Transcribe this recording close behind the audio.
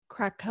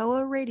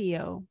Krakoa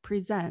Radio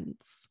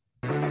presents.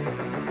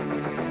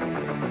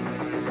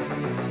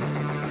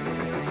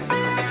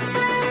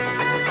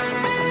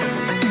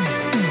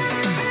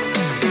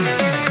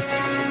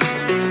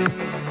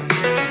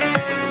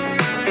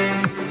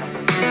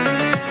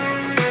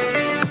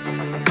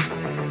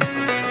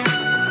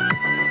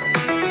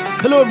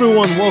 Hello,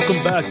 everyone.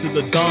 Welcome back to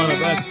the Dawn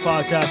of X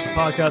podcast, the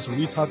podcast where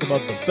we talk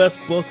about the best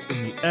books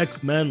in the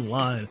X-Men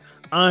line.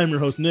 I'm your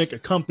host, Nick,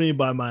 accompanied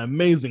by my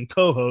amazing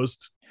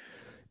co-host.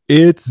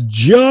 It's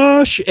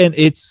Josh, and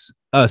it's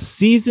a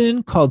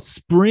season called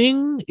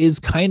Spring is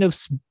kind of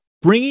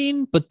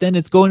springing, but then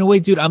it's going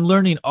away. Dude, I'm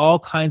learning all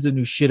kinds of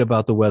new shit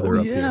about the weather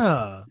up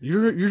here.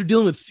 You're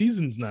dealing with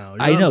seasons now.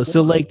 I know.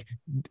 So, like,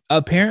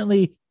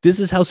 apparently, this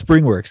is how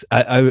spring works.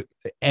 I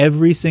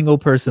every single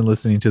person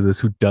listening to this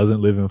who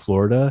doesn't live in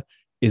Florida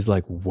is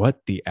like,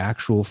 what the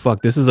actual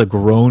fuck? This is a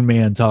grown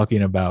man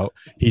talking about.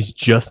 He's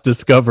just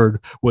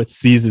discovered what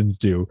seasons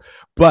do.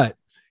 But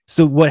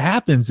so what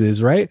happens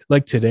is, right?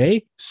 Like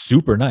today,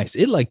 super nice.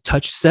 It like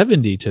touched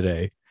 70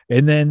 today.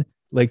 And then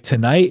like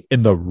tonight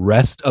and the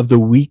rest of the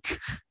week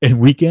and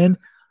weekend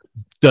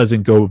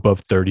doesn't go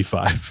above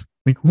 35.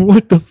 Like,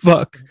 what the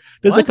fuck?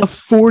 There's like a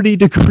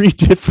 40-degree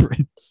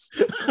difference.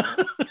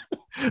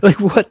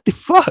 Like, what the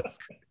fuck?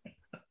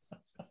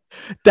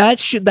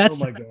 That's oh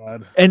my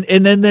god. And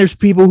then there's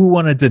people who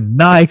want to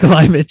deny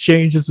climate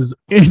change. This is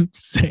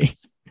insane.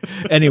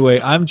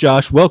 Anyway, I'm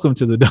Josh. Welcome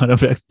to the Dawn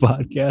of X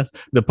podcast,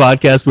 the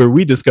podcast where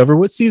we discover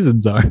what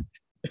seasons are.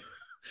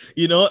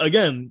 You know,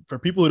 again, for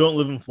people who don't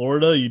live in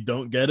Florida, you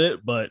don't get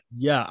it, but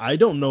yeah, I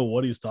don't know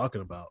what he's talking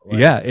about. Like,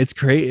 yeah, it's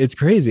crazy. It's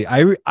crazy.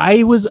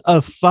 I was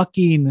a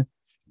fucking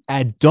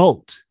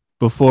adult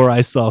before I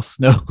saw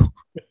snow.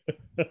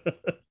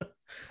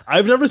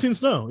 I've never seen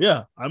snow.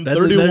 Yeah, I'm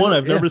 31.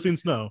 I've never seen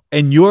snow.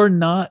 And you're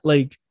not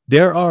like,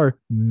 there are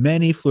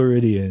many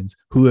Floridians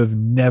who have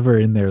never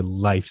in their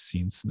life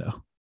seen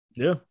snow.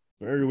 Yeah,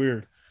 very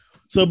weird.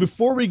 So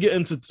before we get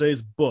into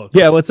today's book.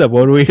 Yeah, what's up?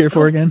 What are we here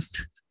for again?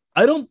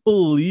 I don't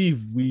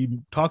believe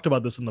we talked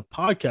about this in the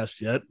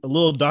podcast yet. A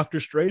little Doctor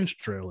Strange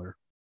trailer.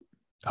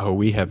 Oh,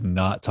 we have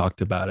not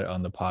talked about it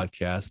on the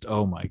podcast.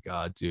 Oh my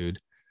God, dude.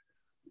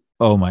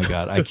 Oh my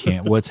God, I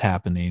can't. What's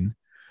happening?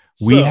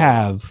 Go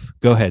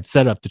ahead,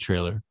 set up the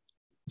trailer.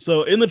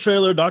 So in the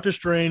trailer, Doctor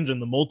Strange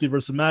and the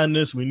Multiverse of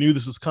Madness, we knew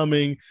this was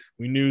coming.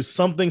 We knew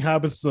something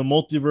happens to the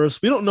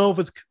multiverse. We don't know if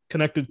it's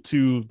connected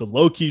to the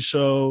Loki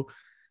show.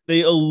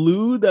 They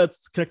allude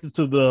that's connected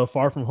to the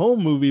Far From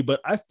Home movie,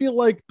 but I feel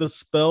like the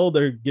spell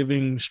they're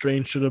giving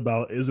Strange shit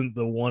about isn't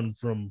the one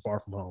from Far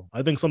From Home.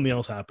 I think something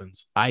else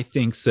happens. I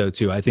think so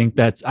too. I think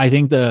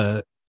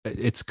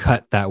it's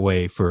cut that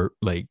way for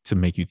like to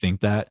make you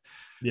think that.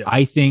 Yeah.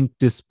 I think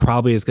this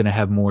probably is going to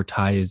have more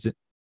ties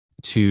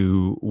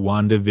to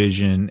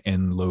WandaVision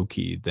and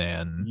Loki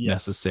than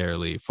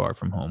necessarily Far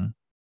From Home.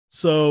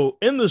 So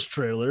in this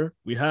trailer,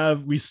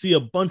 we see a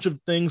bunch of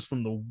things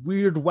from the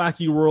weird,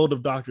 wacky world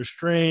of Doctor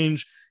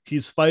Strange.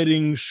 He's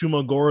fighting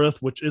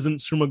Shuma-Gorath, which isn't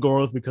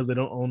Shuma-Gorath because they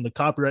don't own the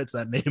copyrights to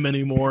that name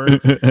anymore.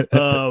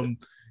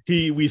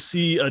 We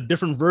see a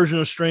different version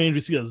of Strange.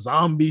 We see a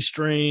zombie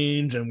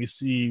Strange, and we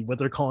see what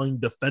they're calling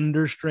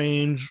Defender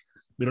Strange.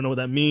 We don't know what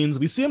that means.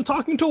 We see him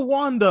talking to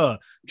Wanda,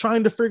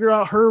 trying to figure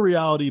out her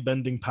reality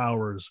bending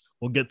powers.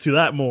 We'll get to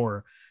that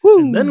more. Woo.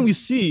 And then we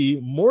see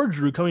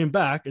Mordru coming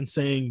back and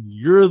saying,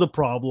 you're the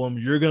problem.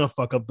 You're going to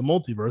fuck up the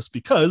multiverse,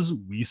 because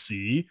we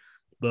see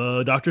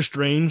the Doctor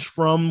Strange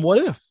from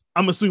What If.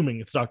 I'm assuming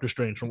it's Doctor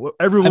Strange from what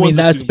everyone. I mean,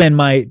 that's been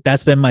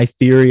my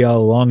theory all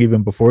along,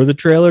 even before the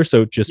trailer.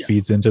 So it just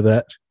feeds into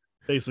that.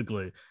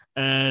 Basically.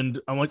 And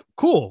I'm like,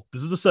 cool.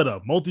 This is a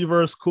setup.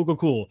 Multiverse.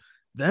 Cool.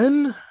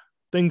 Then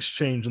things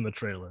change in the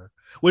trailer,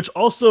 which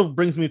also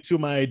brings me to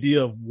my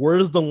idea of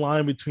where's the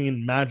line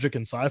between magic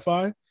and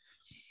sci-fi.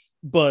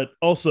 But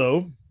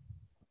also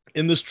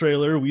in this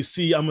trailer, we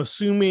see, I'm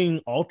assuming,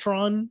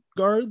 Ultron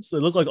guards. They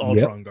look like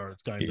Ultron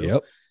guards, kind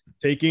of.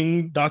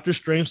 Taking Doctor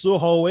Strange to a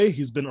hallway.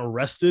 He's been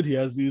arrested. He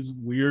has these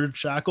weird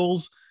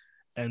shackles.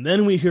 And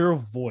then we hear a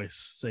voice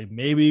say,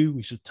 maybe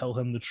we should tell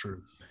him the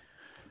truth.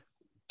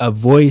 A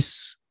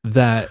voice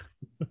that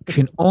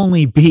can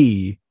only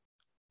be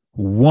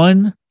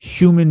one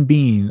human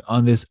being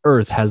on this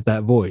earth has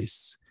that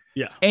voice.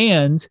 Yeah.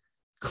 And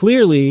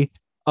clearly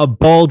a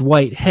bald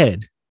white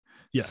head.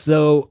 Yes.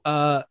 So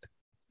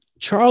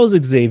Charles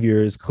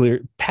Xavier is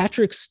clear.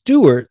 Patrick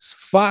Stewart's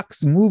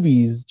Fox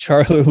movies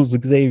Charles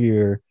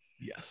Xavier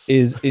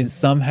is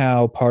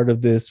somehow part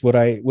of this, what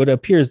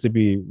appears to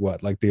be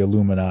like the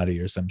Illuminati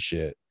or some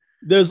shit.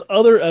 There's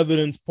other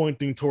evidence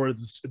pointing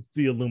towards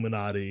the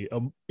Illuminati,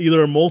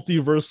 either a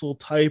multiversal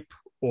type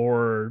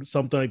or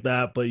something like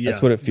that. But yeah,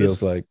 that's what it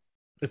feels like.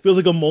 It feels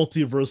like a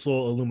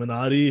multiversal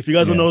Illuminati. If you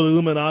guys don't know the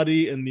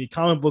Illuminati in the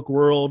comic book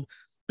world,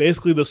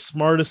 basically the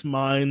smartest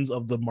minds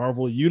of the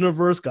Marvel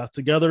universe got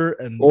together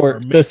and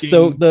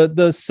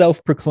the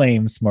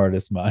self-proclaimed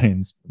smartest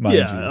minds.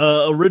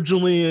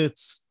 Originally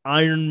it's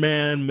Iron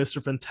Man,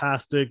 Mr.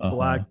 Fantastic,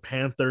 Black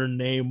Panther,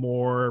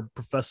 Namor,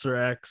 Professor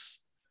X.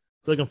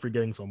 I feel like I'm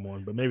forgetting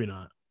someone, but maybe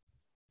not.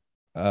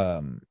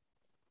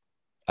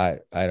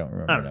 I don't I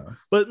remember don't now. know.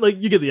 But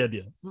like you get the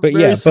idea. But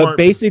Very yeah, but smart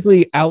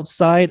basically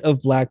outside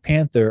of Black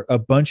Panther, a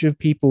bunch of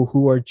people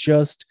who are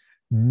just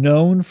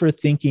known for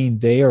thinking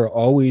they are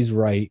always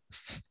right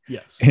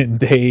yes. and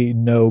they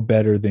know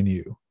better than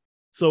you.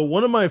 So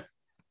one of my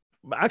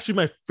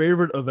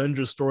favorite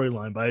Avengers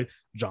storyline by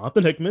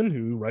Jonathan Hickman,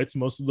 who writes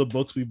most of the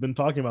books we've been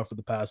talking about for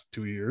the past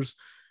 2 years.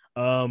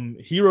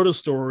 He wrote a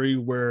story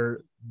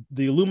where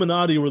the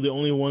Illuminati were the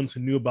only ones who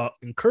knew about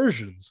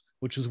incursions,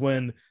 which is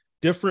when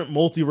different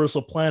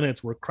multiversal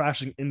planets were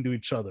crashing into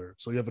each other.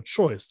 So you have a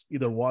choice: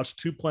 either watch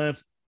 2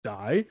 planets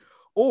die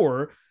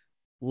or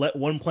let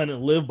one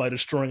planet live by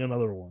destroying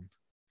another one.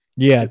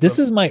 Yeah, this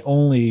is my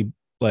only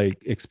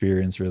like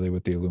experience really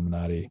with the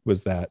Illuminati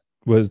was that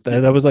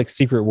was like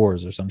Secret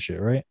Wars or some shit,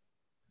 right?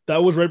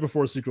 That was right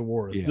before Secret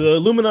Wars. Yeah. The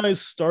Illuminati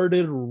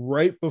started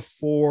right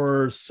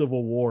before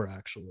Civil War,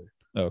 actually.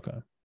 Okay.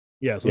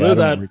 Yeah, so Yeah, I they're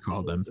don't that.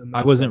 recall them. in I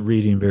that wasn't sense.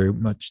 reading very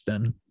much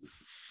then.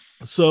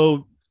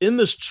 So in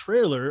this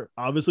trailer,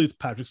 obviously it's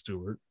Patrick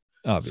Stewart.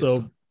 Obviously.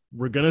 So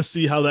we're gonna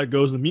see how that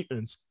goes in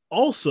Mutants.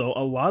 Also,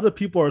 a lot of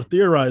people are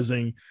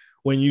theorizing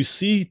when you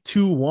see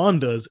 2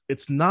 Wandas,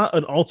 it's not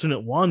an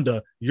alternate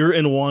Wanda. You're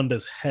in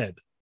Wanda's head.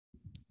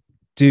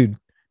 Dude,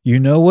 you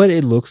know what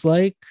it looks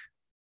like?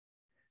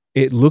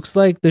 It looks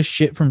like the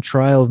shit from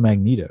Trial of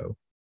Magneto.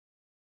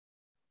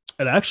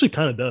 It actually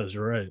kind of does.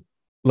 You're right.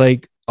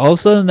 Like all of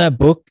a sudden that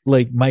book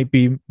like might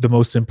be the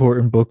most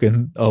important book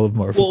in all of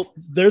Marvel. Well,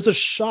 there's a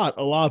shot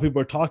a lot of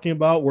people are talking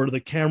about where the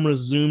camera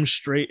zooms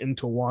straight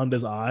into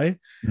Wanda's eye,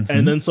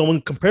 and then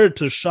someone compared it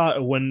to a shot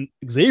of when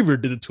Xavier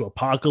did it to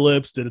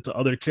Apocalypse, did it to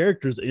other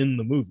characters in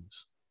the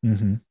movies.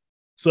 Mm-hmm.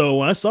 So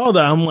when I saw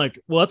that, I'm like,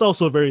 well, that's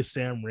also a very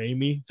Sam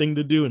Raimi thing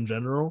to do in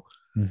general.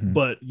 Mm-hmm.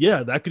 But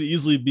yeah, that could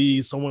easily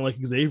be someone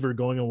like Xavier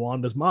going in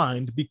Wanda's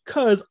mind,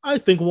 because I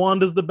think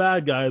Wanda's the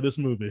bad guy of this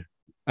movie.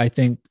 I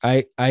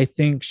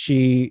think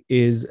she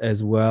is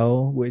as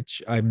well,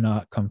 which I'm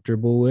not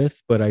comfortable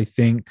with, but I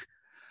think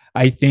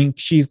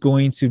she's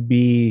going to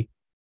be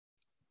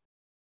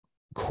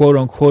quote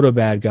unquote a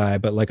bad guy,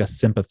 but like a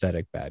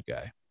sympathetic bad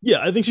guy. Yeah,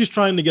 I think she's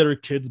trying to get her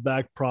kids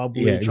back,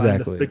 probably. Yeah,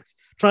 trying exactly. to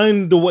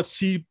trying to what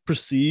she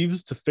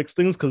perceives to fix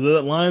things. Because of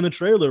that line in the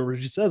trailer where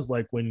she says,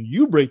 like, when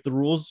you break the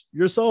rules,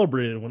 you're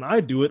celebrated. When I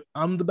do it,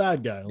 I'm the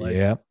bad guy. Like,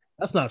 yeah,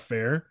 that's not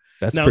fair.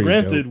 that's now,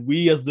 granted, dope.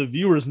 we as the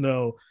viewers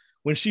know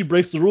when she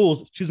breaks the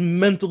rules, she's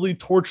mentally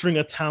torturing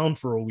a town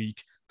for a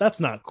week. That's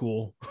not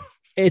cool.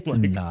 It's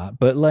like, not,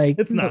 but like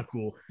it's not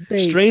cool.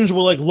 Strange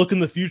will like look in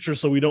the future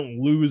so we don't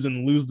lose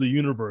the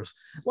universe.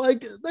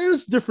 Like,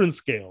 there's different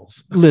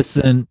scales.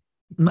 Listen,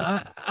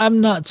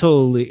 I'm not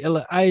totally.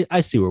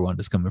 I see where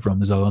Wanda's coming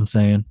from. Is all I'm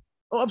saying.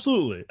 Oh,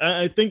 absolutely.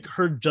 I think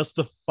her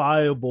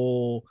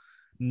justifiable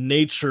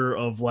nature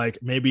of like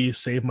maybe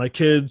save my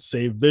kids,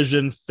 save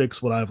Vision,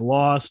 fix what I've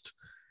lost.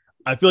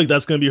 I feel like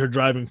that's going to be her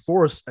driving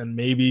force, and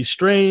maybe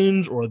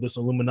Strange or this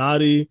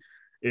Illuminati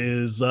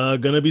is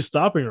going to be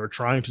stopping her,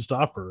 trying to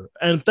stop her.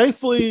 And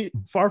thankfully,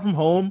 Far From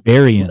Home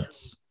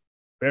variants,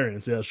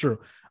 yeah, sure.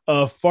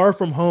 Far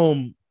From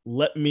Home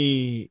let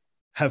me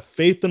have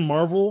faith in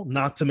Marvel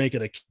not to make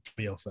it a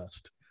cameo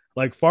fest.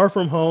 Like Far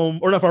From Home,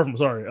 or not Far From,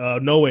 sorry,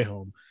 No Way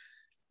Home.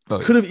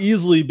 Could have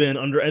easily been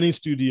under any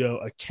studio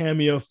a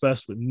cameo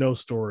fest with no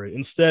story.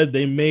 Instead,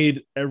 they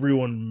made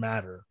everyone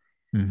matter.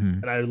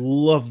 Mm-hmm. And I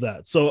love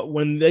that. So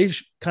when they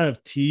kind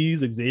of tease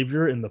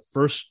Xavier in the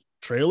first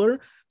trailer,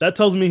 that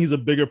tells me he's a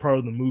bigger part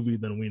of the movie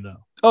than we know.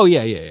 Oh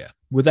yeah,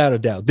 without a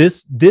doubt.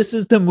 This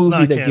is the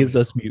movie that gives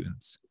us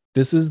mutants.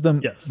 This is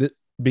the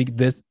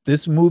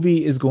this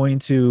movie is going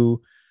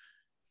to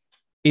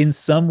in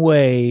some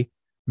way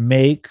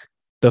make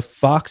the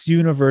Fox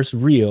universe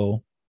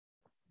real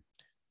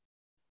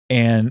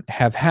and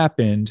have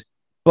happened,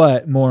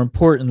 but more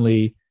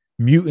importantly,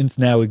 mutants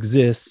now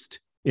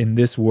exist in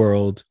this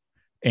world,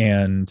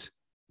 and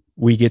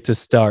we get to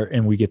start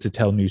and we get to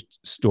tell new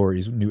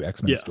stories, new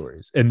X-Men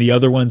stories, and the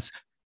other ones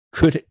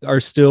are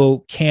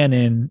still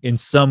canon in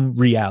some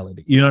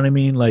reality. You know what I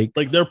mean? Like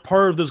they're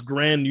part of this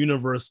grand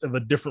universe of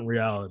a different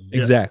reality.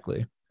 Exactly.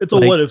 Yeah. It's a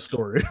what if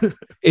story.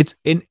 It's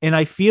and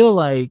I feel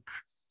like,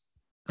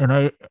 and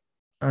I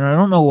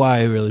don't know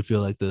why I really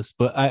feel like this,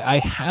 but I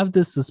have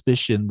this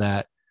suspicion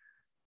that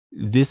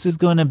this is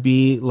going to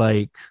be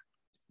like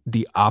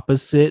the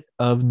opposite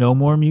of No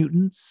More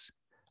Mutants.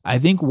 I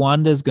think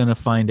Wanda's going to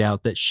find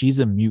out that she's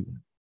a mutant,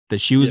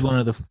 that she was one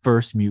of the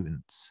first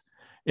mutants,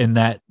 and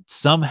that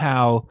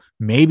somehow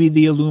maybe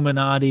the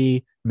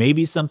Illuminati,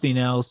 maybe something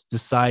else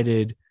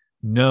decided,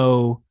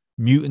 no,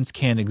 mutants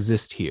can't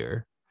exist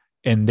here.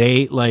 And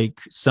they like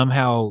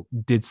somehow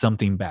did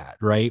something bad,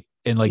 right?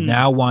 And like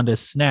now Wanda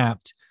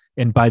snapped,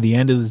 and by the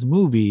end of this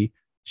movie,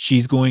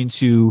 she's going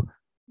to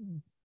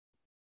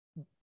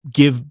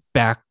give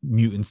back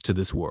mutants to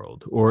this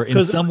world, or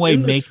in some way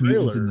make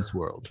mutants in this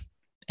world.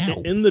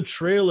 Ow. In the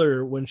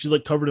trailer, when she's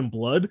like covered in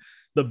blood,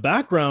 the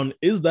background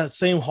is that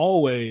same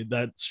hallway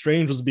that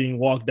Strange was being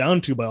walked down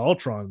to by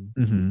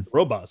Ultron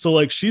robot. So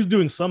like she's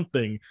doing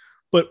something,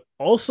 but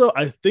also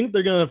I think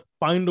they're gonna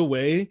find a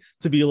way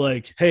to be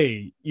like,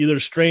 hey, either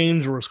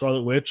Strange or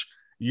Scarlet Witch,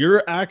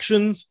 your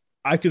actions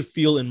I could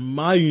feel in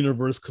my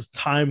universe because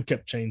time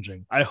kept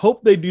changing. I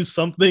hope they do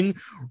something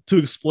to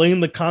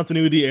explain the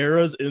continuity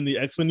eras in the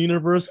X-Men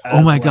universe.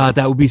 Oh my God,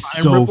 that would be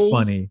so ripples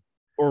funny.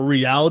 or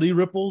reality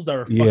ripples that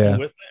are fucking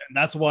with it. And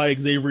that's why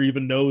Xavier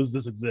even knows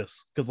this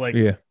exists. Because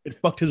it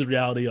fucked his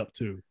reality up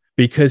too.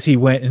 Because he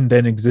went and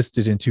then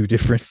existed in two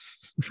different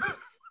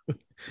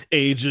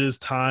ages,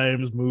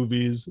 times,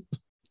 movies.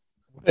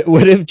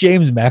 What if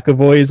James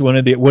McAvoy is one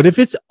of the? What if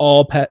it's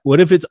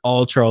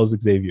all Charles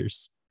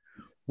Xavier's?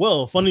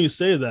 Well, funny you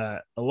say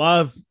that. A lot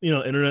of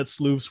internet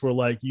sleuths were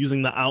like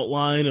using the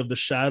outline of the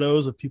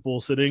shadows of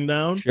people sitting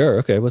down. Sure.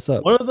 Okay. What's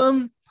up? One of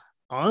them,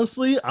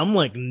 honestly, I'm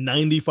like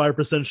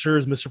 95% sure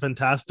is Mr.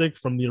 Fantastic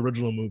from the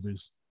original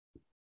movies.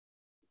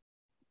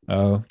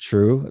 Oh,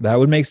 true. That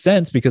would make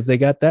sense because they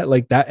got that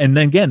like that. And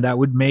then again, that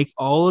would make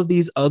all of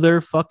these other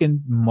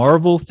fucking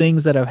Marvel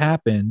things that have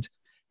happened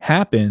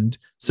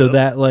so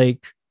that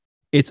like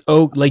it's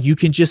like you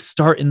can just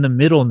start in the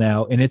middle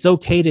now and it's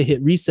okay to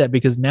hit reset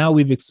because now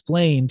we've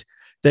explained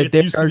that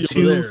there are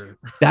two.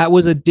 That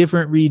was a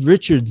different Reed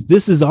Richards.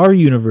 This is our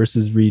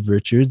universe's Reed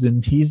Richards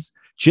and he's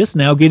just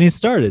now getting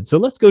started. So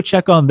let's go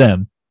check on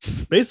them.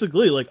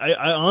 Basically, like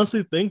I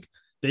honestly think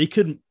they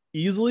could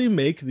easily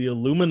make the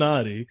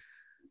Illuminati,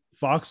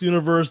 Fox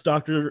Universe,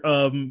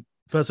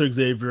 Professor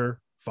Xavier,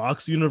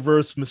 Fox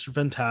Universe, Mr.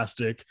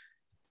 Fantastic,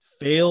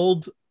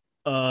 failed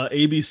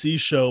ABC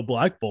show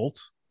Black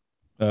Bolt.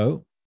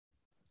 Oh,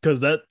 because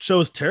that show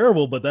is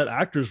terrible, but that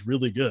actor's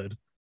really good.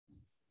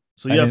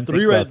 So you have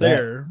three right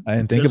there. I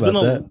didn't think about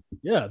that.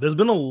 Yeah, there's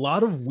been a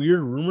lot of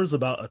weird rumors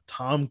about a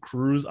Tom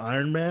Cruise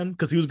Iron Man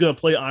because he was going to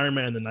play Iron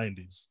Man in the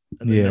 90s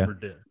and they never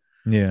did.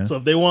 Yeah. So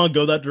if they want to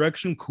go that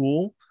direction,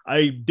 cool.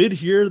 I did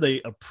hear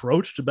they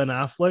approached Ben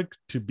Affleck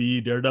to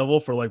be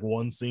Daredevil for like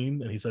one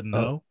scene and he said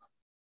no.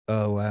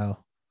 Oh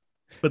wow.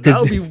 But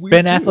that would be weird.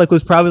 Ben Affleck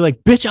was probably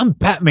like, bitch, I'm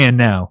Batman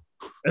now.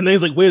 And then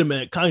he's like, wait a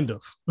minute, kind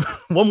of.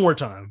 One more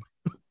time.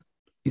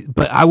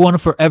 But I want to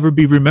forever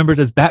be remembered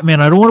as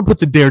Batman. I don't want to put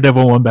the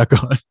Daredevil one back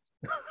on.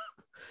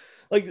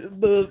 Like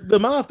the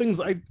amount of things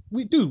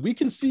we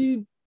can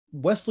see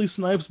Wesley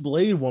Snipes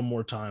Blade one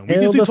more time. We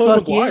can see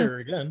Tobey Maguire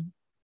again.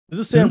 This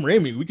is Sam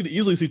Raimi. We could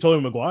easily see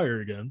Tobey Maguire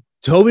again.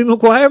 Tobey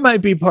Maguire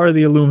might be part of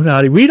the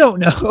Illuminati. We don't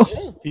know.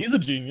 Yeah, he's a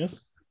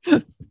genius.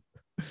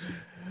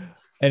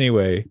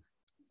 Anyway,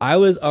 I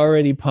was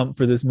already pumped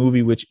for this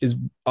movie, which is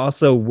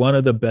also one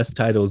of the best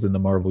titles in the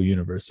Marvel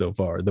universe so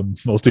far. The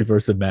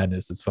Multiverse of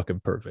Madness is fucking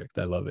perfect.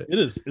 I love it. It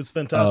is. It's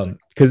fantastic.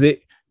 Because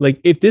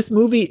if this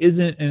movie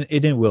isn't, and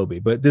it will be,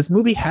 but this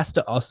movie has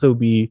to also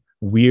be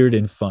weird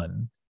and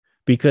fun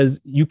because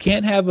you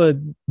can't have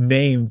a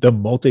name, The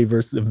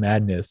Multiverse of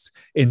Madness,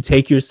 and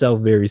take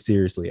yourself very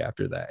seriously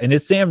after that. And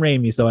it's Sam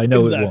Raimi, so I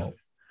know it won't.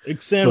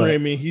 It's Sam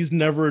Raimi. He's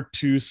never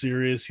too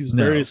serious. He's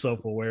very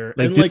self-aware.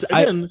 Like and this,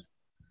 again,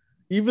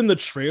 even the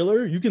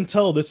trailer, you can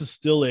tell this is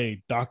still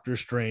a Doctor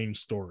Strange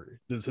story.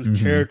 This is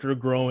his character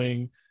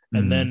growing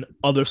and then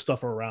other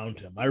stuff around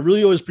him. I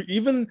really always,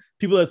 even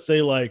people that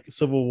say like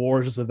Civil War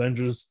is just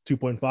Avengers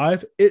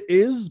 2.5, it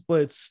is,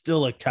 but it's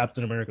still a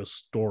Captain America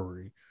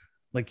story.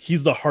 Like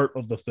he's the heart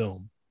of the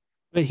film.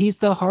 But he's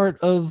the heart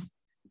of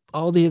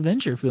all the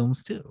Avenger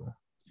films too.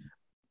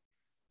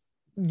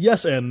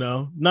 Yes and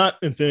no. Not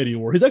Infinity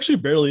War. He's actually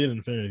barely in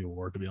Infinity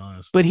War, to be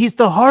honest. But he's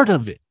the heart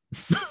of it.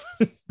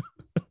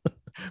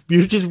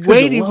 You're just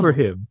waiting for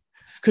him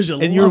because you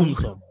love him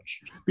so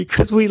much.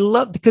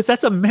 Because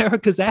that's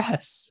America's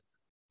ass.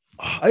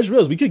 I just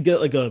realized we could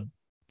get like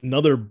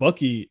another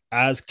Bucky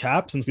as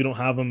Cap since we don't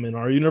have him in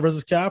our universe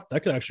as Cap.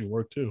 That could actually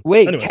work too.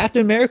 Wait, anyway.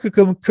 Captain America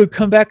could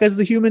come back as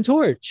the Human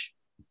Torch.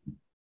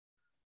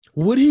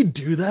 Would he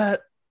do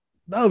that?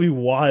 That would be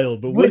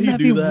wild. But would he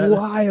do that?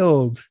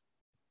 Wild.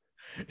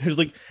 It was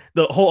like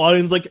the whole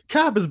audience like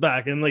Cap is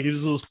back and like he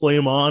just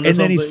flame on, and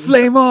then he's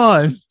flame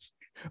on.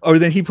 Or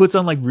then he puts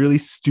on like really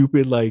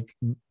stupid like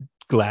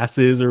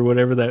glasses or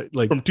whatever that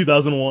like from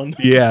 2001.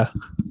 Yeah.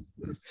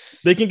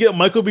 They can get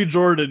Michael B.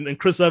 Jordan and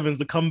Chris Evans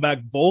to come back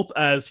both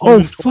as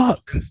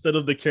fuck instead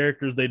of the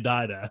characters they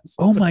died as.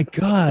 Oh my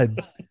God.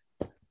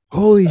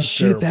 Holy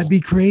shit, terrible. That'd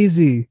be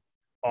crazy.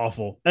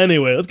 Awful.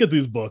 Anyway, let's get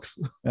these books.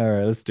 All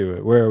right, let's do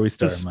it. Where are we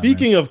starting? So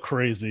speaking of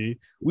crazy,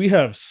 we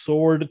have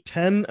Sword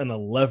 10 and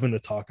 11 to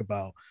talk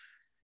about.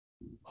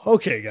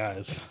 Okay,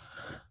 guys.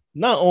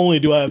 Not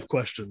only do I have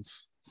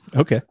questions.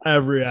 Okay. I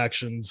have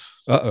reactions.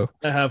 Uh-oh.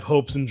 I have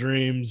hopes and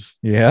dreams.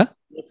 Yeah.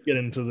 Let's get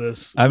into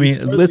this. I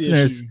mean,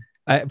 listeners,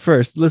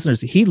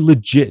 he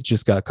legit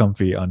just got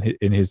comfy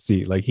in his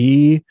seat. Like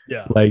he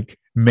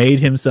made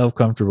himself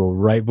comfortable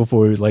right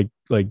before like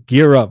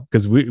gear up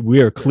because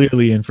we are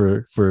clearly in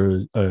for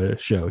a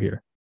show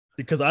here.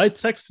 Because I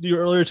texted you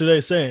earlier today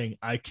saying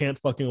I can't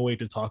fucking wait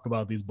to talk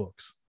about these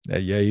books. Yeah,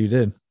 you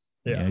did.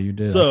 Yeah, you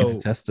did. So, I can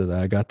attest to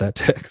that. I got that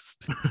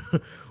text.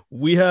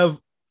 We have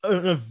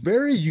a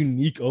very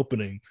unique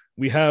opening.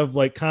 We have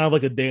like kind of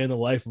like a day in the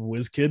life of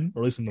WizKid,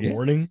 or at least in the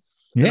morning.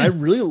 Yeah. And I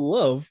really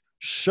love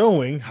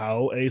showing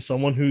how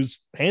someone who's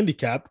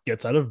handicapped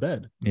gets out of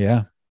bed.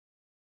 Yeah.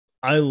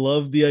 I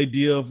love the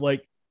idea of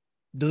like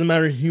doesn't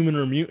matter human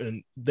or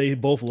mutant, they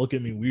both look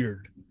at me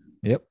weird.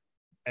 Yep.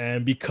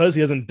 And because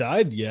he hasn't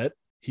died yet,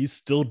 he's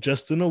still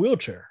just in a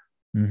wheelchair.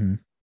 Mm-hmm.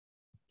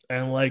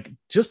 And like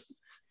just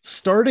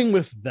starting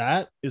with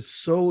that is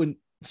so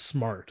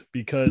smart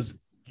because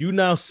you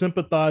now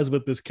sympathize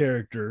with this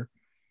character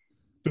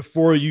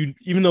before you,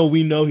 even though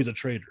we know he's a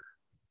traitor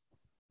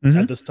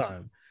at this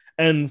time.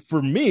 And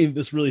for me,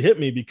 this really hit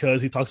me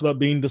because he talks about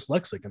being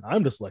dyslexic and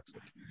I'm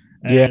dyslexic.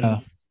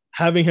 And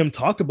having him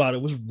talk about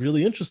it was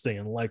really interesting.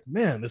 And like,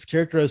 man, this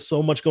character has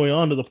so much going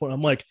on to the point.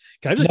 I'm like,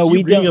 can I just keep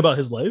reading about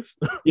his life?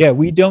 Yeah,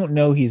 we don't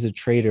know he's a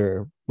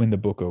traitor when the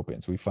book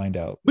opens. We find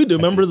out. We do.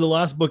 Remember the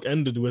last book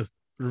ended with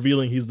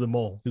revealing he's the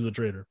mole. He's a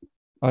traitor.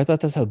 Oh, I thought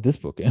that's how this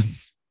book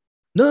ends.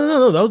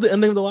 No. That was the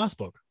ending of the last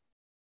book.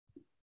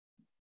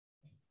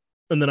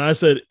 And then I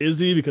said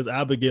Izzy because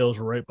Abigail's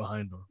right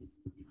behind him.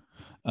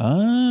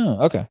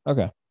 Oh,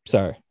 okay.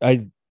 Sorry.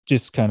 I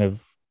just kind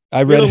of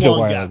I read it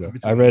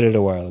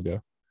a while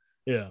ago.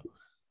 Yeah.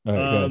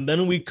 Right,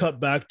 then we cut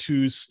back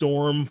to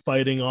Storm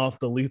fighting off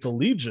the Lethal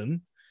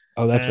Legion.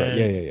 Oh, that's right.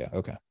 Yeah.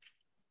 Okay.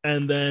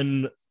 And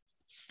then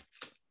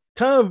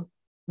kind of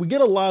we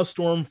get a lot of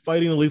Storm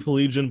fighting the Lethal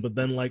Legion, but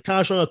then like kind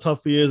of showing how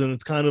tough he is, and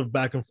it's kind of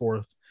back and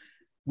forth.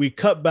 We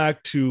cut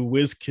back to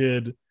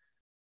WizKid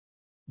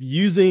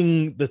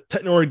using the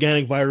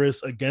techno-organic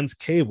virus against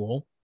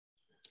Cable.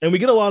 And we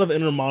get a lot of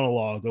inner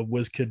monologue of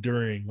WizKid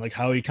during like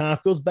how he kind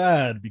of feels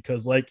bad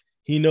because like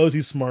he knows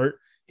he's smart.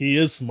 He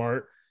is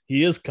smart.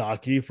 He is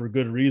cocky for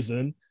good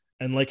reason.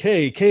 And like,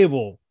 hey,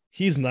 Cable,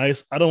 he's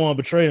nice. I don't want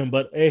to betray him,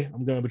 but hey,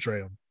 I'm going to betray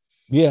him.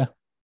 Yeah.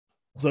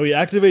 So he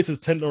activates his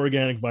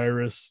techno-organic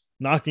virus,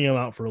 knocking him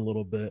out for a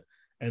little bit.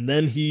 And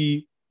then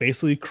he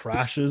basically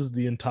crashes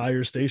the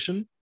entire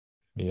station.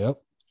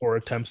 Yep. Or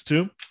attempts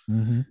to.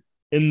 Mm-hmm.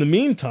 In the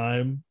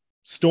meantime,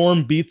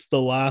 Storm beats the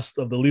last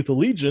of the Lethal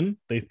Legion.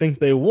 They think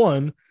they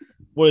won.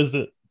 What is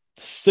it?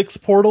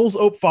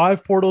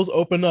 5 portals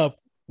open up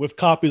with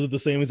copies of the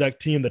same exact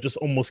team that just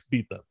almost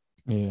beat them.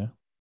 Yeah.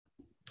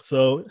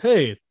 So,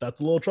 hey, that's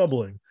a little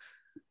troubling.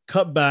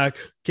 Cut back.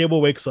 Cable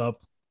wakes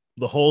up.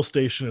 The whole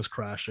station is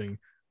crashing.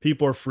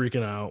 People are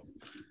freaking out.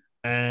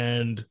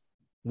 And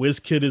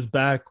WizKid is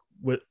back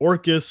with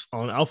Orcus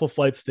on Alpha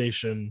Flight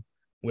Station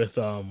with,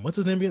 what's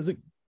his name again? Is it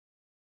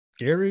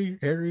Gary?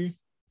 Harry?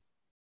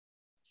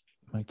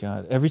 My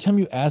God. Every time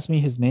you ask me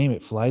his name,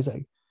 it flies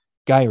like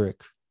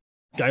Gyrick.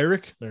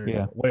 There you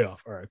go. Way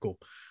off. All right, cool.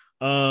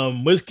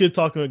 WizKid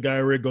talking with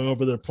Gyrick, going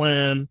over their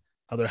plan,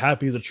 how they're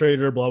happy he's a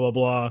traitor, blah, blah,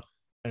 blah.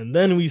 And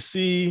then we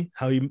see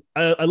how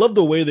I love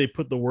the way they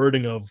put the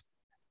wording of,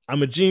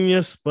 I'm a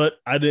genius, but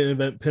I didn't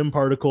invent PIM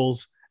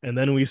particles. And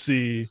then we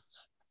see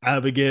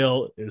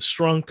Abigail is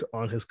shrunk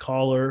on his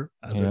collar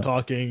as they're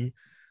talking.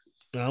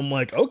 And I'm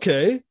like,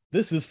 okay,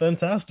 this is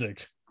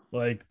fantastic.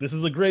 Like, this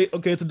is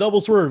it's a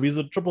double swerve. He's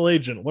a triple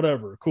agent,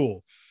 whatever.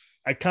 Cool.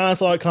 I kind of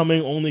saw it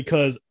coming only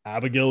because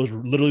Abigail was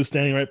literally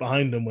standing right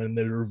behind him when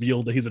they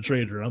revealed that he's a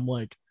traitor. I'm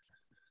like,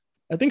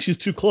 I think she's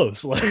too close.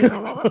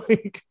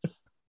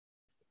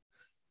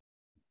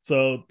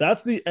 So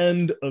that's the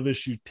end of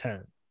issue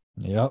 10.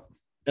 Yep.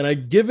 And I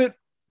give it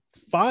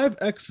 5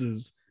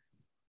 X's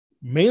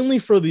mainly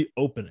for the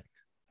opening.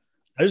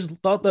 I just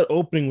thought that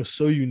opening was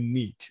so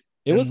unique.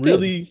 It was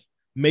really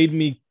made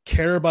me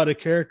care about a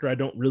character I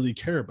don't really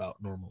care about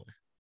normally.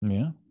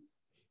 Yeah.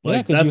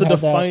 Like, that's a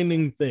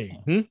defining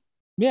thing.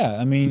 Yeah.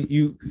 I mean,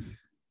 you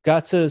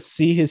got to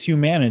see his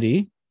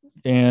humanity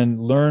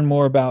and learn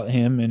more about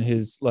him and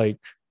his, like,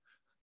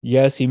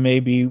 yes, he may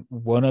be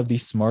one of the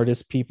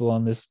smartest people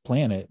on this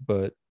planet,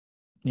 but,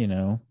 you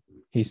know,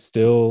 he's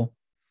still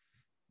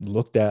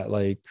looked at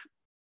like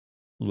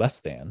less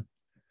than.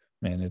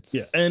 Man, it's...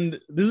 Yeah, and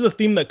this is a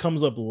theme that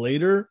comes up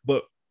later,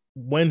 but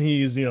when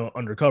he's,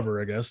 undercover,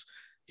 I guess,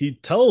 he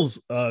tells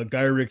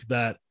Gyrick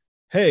that,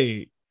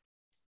 hey,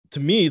 to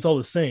me, it's all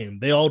the same.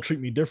 They all treat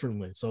me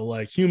differently. So,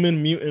 like,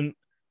 human, mutant,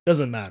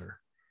 doesn't matter.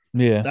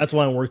 Yeah. That's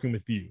why I'm working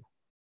with you.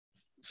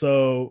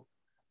 So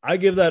I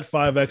give that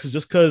 5 X's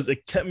just because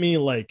it kept me,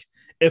 like,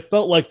 it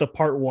felt like the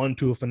part 1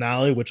 to a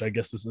finale, which I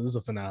guess this is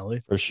a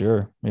finale. For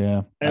sure.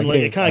 Yeah. And,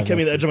 like, it kind of kept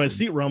me at the edge of my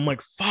seat where I'm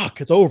like, fuck,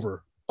 it's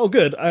over. Oh,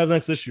 good. I have the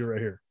next issue right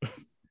here.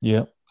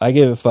 Yeah. I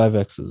gave it 5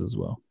 X's as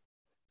well.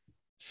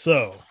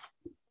 So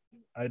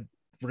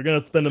we're going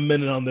to spend a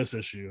minute on this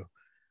issue,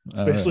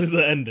 especially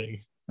the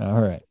ending. All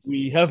right.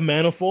 We have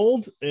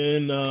Manifold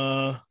in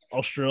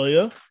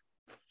Australia,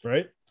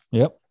 right?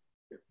 Yep.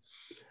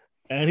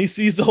 And he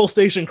sees the whole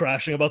station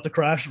crashing, about to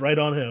crash right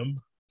on him.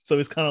 So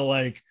he's kind of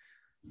like,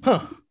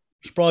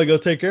 should probably go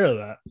take care of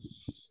that.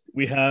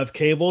 We have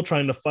Cable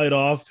trying to fight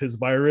off his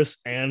virus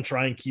and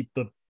try and keep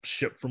the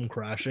ship from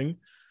crashing.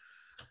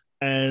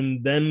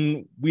 And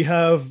then we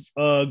have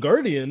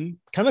Guardian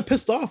kind of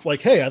pissed off,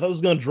 like, hey, I thought it was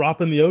going to drop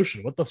in the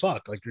ocean. What the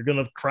fuck? Like, you're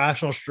going to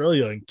crash in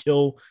Australia and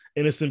kill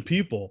innocent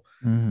people.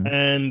 Mm-hmm.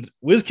 And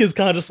WizKid's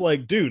kind of just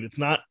like, dude, it's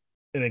not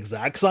an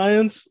exact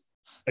science.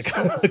 I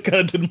kind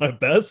of did my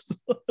best.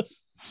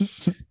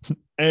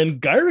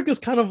 And Gyrick is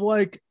kind of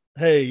like,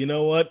 hey, you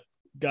know what?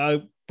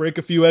 Gotta break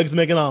a few eggs,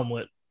 make an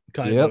omelet.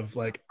 Kind of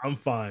like, I'm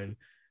fine.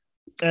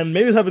 And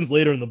maybe this happens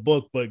later in the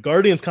book, but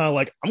Guardian's kind of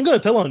like, I'm gonna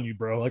tell on you,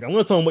 bro. Like, I'm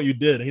gonna tell them what you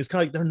did. And he's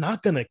kind of like, they're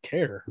not gonna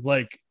care.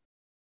 Like,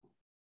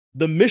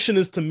 the mission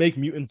is to make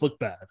mutants look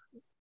bad.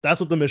 That's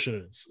what the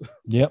mission is.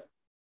 Yep.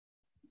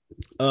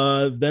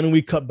 Then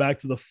we cut back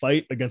to the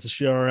fight against the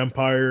Shi'ar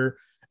Empire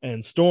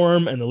and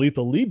Storm and the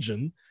Lethal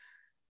Legion.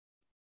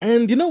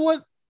 And you know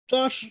what,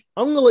 Josh?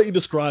 I'm gonna let you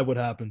describe what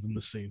happens in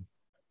this scene.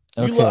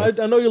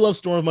 Okay. I know you love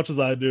Storm as much as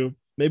I do,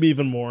 maybe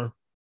even more.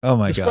 Oh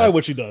my Describe God.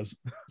 what she does.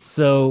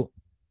 So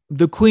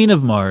the Queen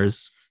of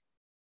Mars,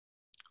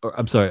 or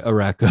I'm sorry,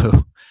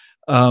 Arakko,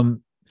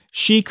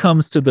 she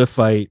comes to the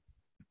fight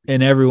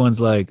and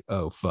everyone's like,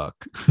 oh, fuck.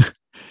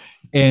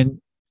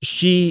 And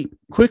she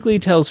quickly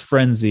tells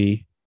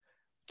Frenzy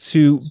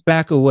to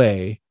back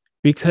away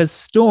because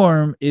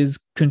Storm is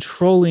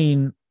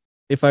controlling,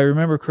 if I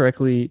remember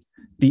correctly,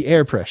 the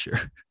air pressure.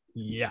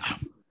 Yeah.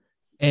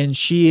 And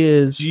she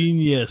is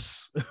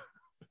Genius.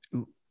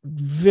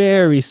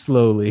 very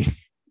slowly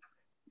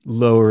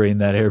lowering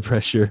that air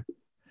pressure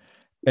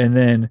and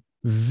then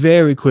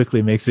very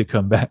quickly makes it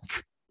come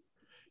back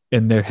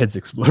and their heads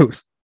explode.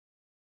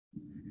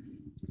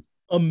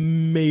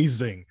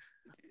 Amazing.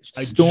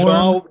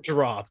 Storm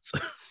dropped.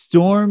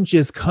 Storm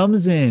just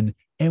comes in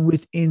and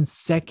within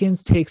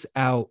seconds takes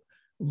out,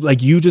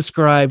 like you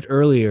described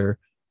earlier,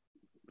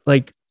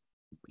 like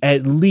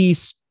at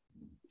least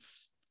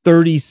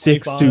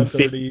 36 to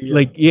 50, 30, yeah.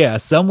 like, yeah,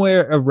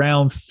 somewhere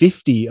around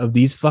 50 of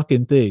these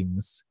fucking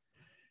things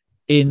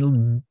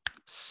in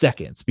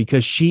seconds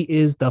because she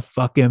is the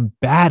fucking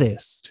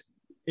baddest.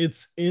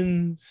 It's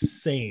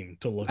insane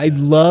to look I at.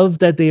 love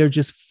that they are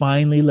just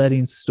finally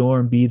letting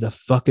Storm be the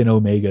fucking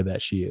Omega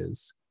that she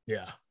is.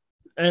 Yeah.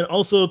 And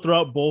also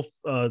throughout both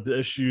the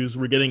issues,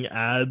 we're getting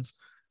ads.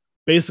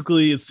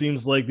 Basically, it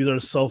seems like these are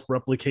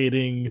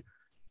self-replicating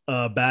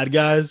bad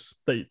guys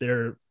that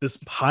they're this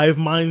hive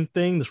mind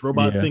thing, this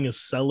robot thing is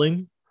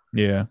selling.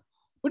 Yeah.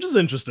 Which is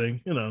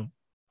interesting, you know.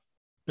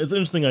 It's an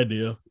interesting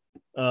idea.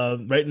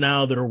 Right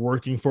now they're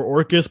working for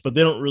Orchis, but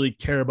they don't really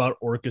care about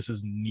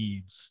Orchis's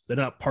needs. They're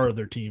not part of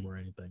their team or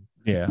anything.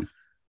 Yeah.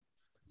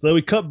 So then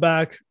we cut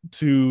back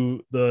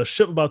to the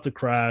ship about to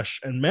crash,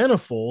 and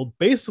Manifold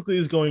basically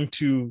is going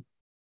to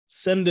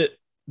send it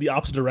the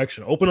opposite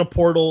direction. Open a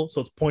portal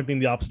so it's pointing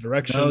the opposite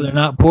direction. No, they're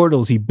not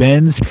portals. He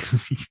bends.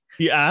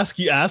 He asked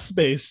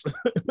space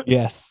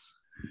Yes.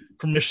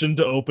 permission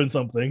to open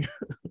something.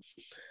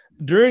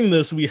 During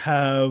this, we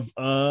have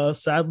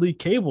sadly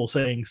Cable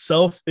saying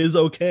self is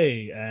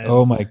okay. And,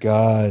 oh my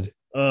God.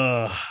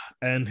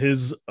 And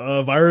his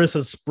virus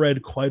has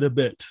spread quite a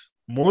bit.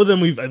 More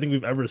than I think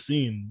we've ever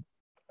seen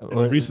in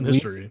recent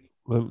history.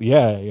 Well,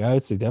 yeah, I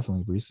would say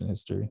definitely recent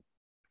history.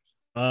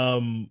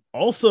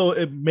 Also,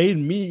 it made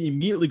me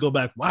immediately go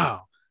back,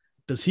 wow,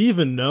 does he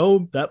even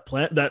know that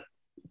plant that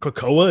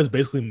Krakoa is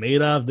basically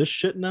made out of this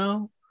shit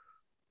now?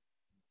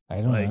 I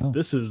don't know.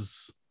 This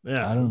is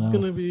I don't it's know.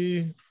 gonna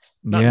be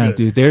good.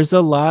 Dude, there's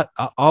a lot.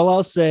 All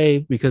I'll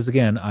say, because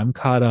again, I'm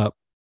caught up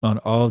on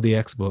all of the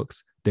X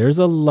books, there's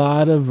a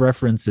lot of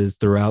references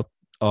throughout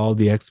all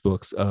the X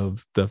books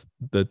of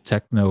the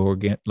techno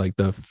organ, like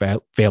the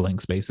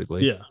failings,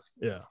 basically.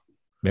 Yeah.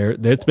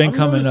 It's been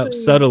coming up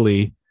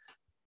subtly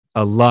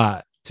a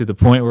lot, to the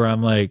point where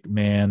I'm like,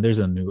 man, there's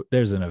an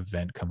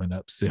event coming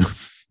up soon.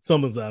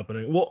 Something's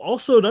happening. Well,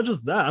 also not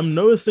just that, I'm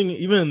noticing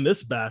even in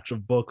this batch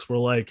of books, we're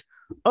like,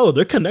 oh,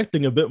 they're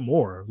connecting a bit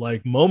more.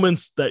 Like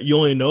moments that you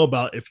only know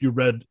about if you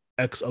read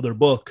X other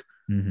book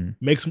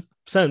makes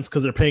sense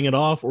because they're paying it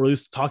off, or at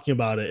least talking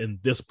about it in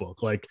this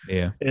book. Like,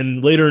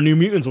 in later New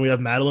Mutants, when we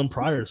have Madeline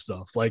Pryor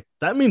stuff, like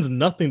that means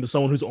nothing to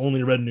someone who's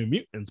only read New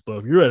Mutants. But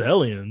if you read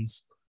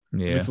Hellions, it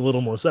makes a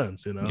little more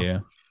sense, you know? Yeah.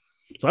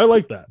 So I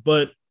like that.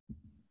 But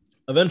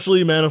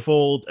eventually,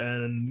 Manifold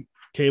and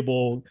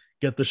Cable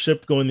get the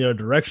ship going the other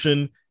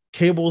direction.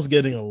 Cable's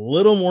getting a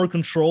little more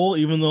control,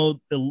 even though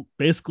it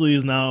basically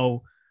is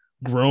now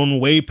grown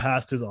way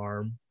past his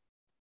arm.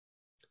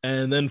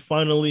 And then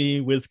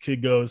finally,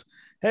 WizKid goes,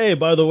 hey,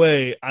 by the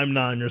way, I'm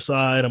not on your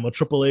side. I'm a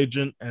triple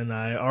agent, and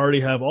I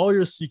already have all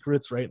your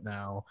secrets right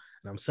now.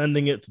 And I'm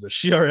sending it to the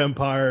Shi'ar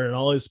Empire and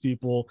all his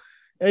people.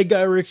 Hey,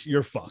 Gyrick,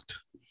 you're fucked.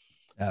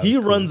 He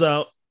runs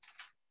out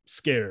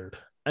scared.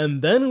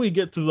 And then we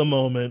get to the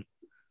moment.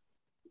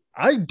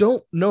 I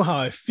don't know how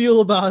I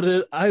feel about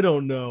it. I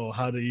don't know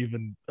how to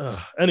even...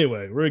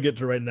 Anyway, we're going to get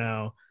to it right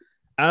now.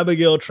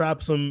 Abigail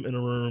traps him in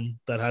a room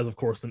that has, of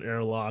course, an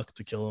airlock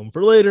to kill him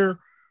for later.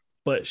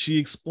 But she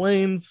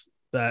explains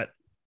that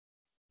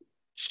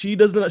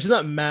she's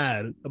not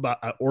mad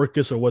about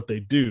Orchis or what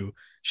they do.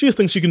 She just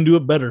thinks she can do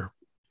it better.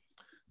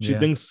 She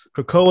thinks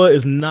Krakoa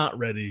is not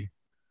ready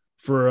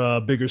for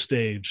a bigger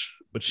stage,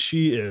 but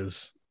she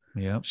is.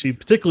 Yeah. She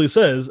particularly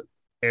says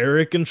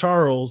Eric and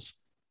Charles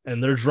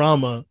and their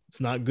drama,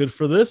 it's not good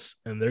for this,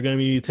 and they're going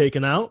to be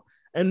taken out.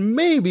 And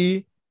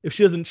maybe if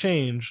she doesn't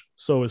change,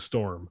 so is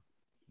Storm.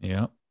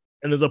 Yeah.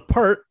 And there's a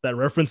part that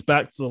referenced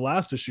back to the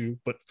last issue,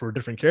 but for a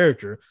different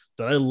character,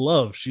 that I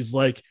love. She's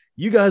like,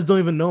 you guys don't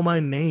even know my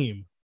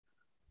name.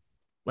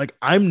 Like,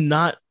 I'm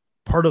not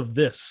part of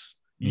this.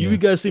 You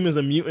guys see me as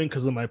a mutant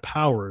because of my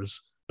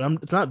powers,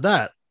 It's not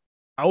that.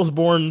 I was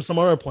born on some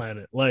other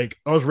planet. Like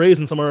I was raised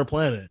in some other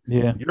planet.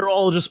 Yeah. You're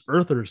all just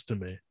Earthers to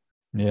me.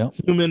 Yeah.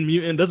 Human,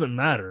 mutant, doesn't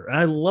matter. And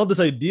I love this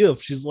idea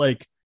of she's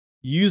like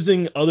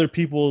using other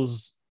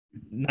people's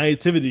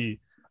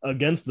naivety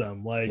against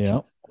them. Like,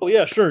 Yeah. oh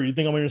yeah, sure. You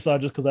think I'm on your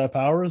side just because I have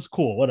powers?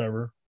 Cool,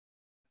 whatever.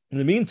 In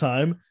the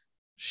meantime,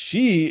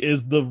 she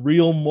is the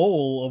real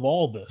mole of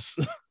all this.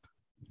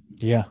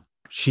 Yeah.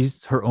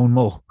 She's her own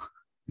mole.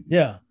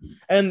 Yeah.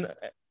 And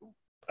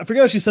I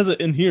forget how she says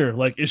it in here.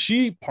 Like, is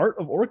she part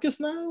of Orcus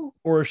now?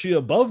 Or is she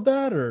above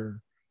that?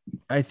 Or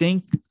I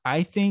think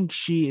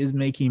she is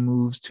making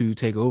moves to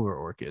take over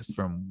Orcus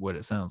from what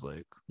it sounds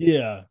like.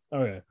 yeah.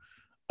 Okay.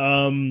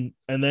 And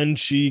then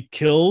she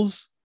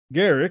kills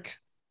Gyrick,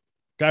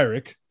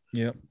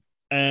 Yep.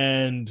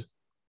 and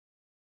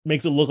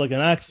makes it look like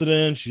an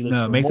accident. She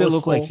looks Makes it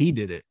look like remorseful. he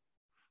did it.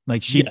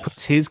 Like she Yes.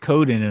 puts his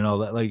code in and all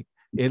that. Like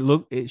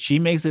she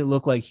makes it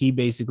look like he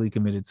basically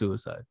committed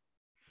suicide.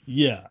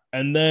 Yeah.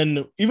 And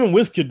then even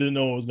WizKid didn't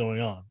know what was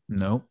going on.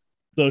 Nope.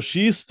 So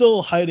she's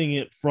still hiding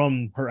it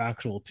from her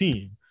actual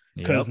team.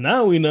 Because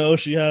now we know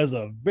she has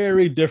a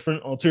very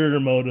different ulterior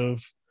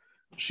motive.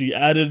 She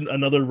added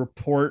another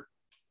report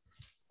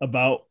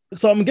about.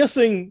 So I'm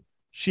guessing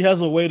she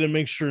has a way to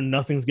make sure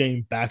nothing's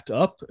getting backed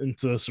up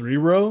into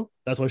Cerebro.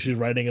 That's why she's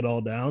writing it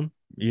all down.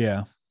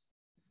 Yeah.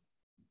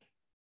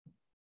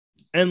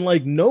 And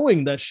like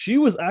knowing that she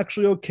was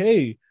actually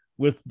okay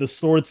with the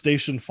sword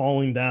station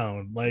falling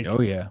down. Like,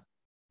 Oh yeah.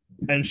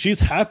 and she's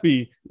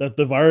happy that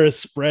the virus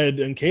spread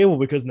in Cable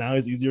because now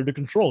he's easier to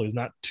control. He's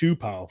not too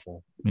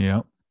powerful.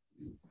 Yeah.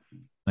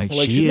 Like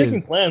She's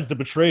making plans to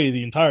betray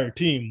the entire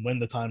team when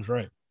the time's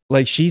right.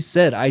 Like she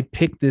said, I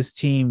picked this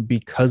team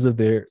because of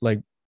their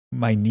like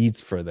my needs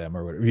for them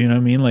or whatever. You know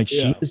what I mean? Like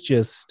she is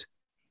just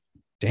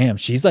damn,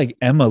 she's like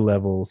Emma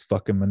levels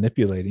fucking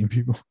manipulating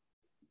people.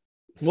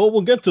 Well,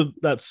 we'll get to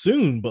that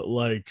soon, but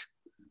like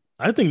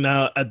I think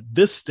now at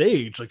this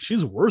stage, like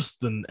she's worse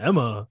than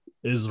Emma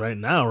is right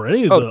now, or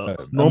any of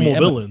the normal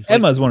villains.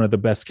 Emma's one of the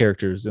best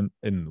characters in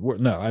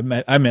no, I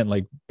meant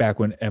like back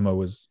when Emma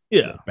was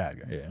bad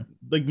guy. Yeah.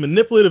 Like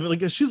manipulative,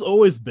 like she's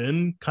always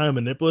been kind of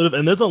manipulative.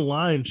 And there's a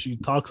line she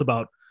talks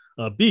about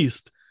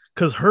Beast,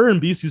 because her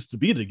and Beast used to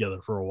be together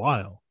for a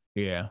while.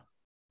 Yeah.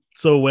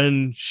 So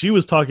when she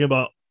was talking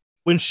about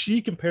when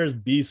she compares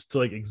Beast to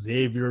like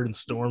Xavier and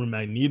Storm and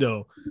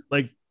Magneto,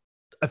 like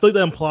I feel like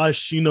that implies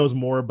she knows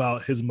more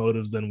about his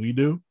motives than we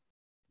do.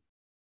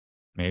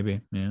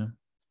 Maybe, yeah.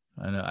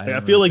 I know. I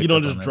feel like you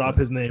don't just drop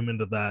his name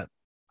into that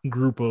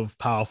group of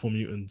powerful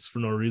mutants for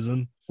no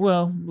reason.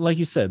 Well, like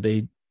you said,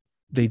 they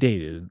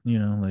dated, you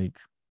know, like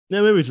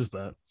yeah, maybe it's just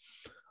that.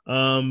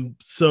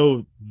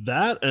 So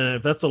that, and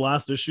if that's the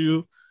last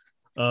issue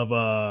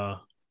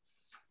of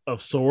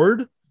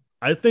Sword,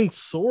 I think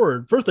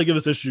Sword. First, I give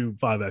this issue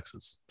 5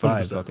 X's.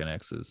 5 fucking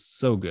X's.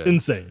 So good,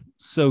 insane,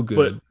 so good.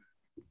 But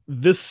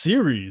this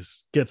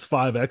series gets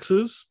 5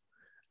 X's.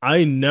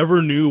 I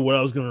never knew what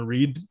I was going to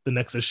read the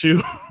next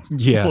issue.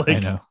 Yeah, like, I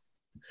know.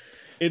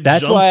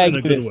 That's why I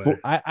give it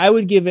I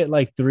would give it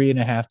like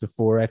 3.5 to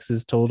 4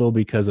 X's total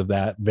because of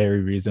that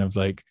very reason of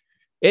like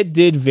it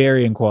did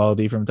vary in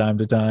quality from time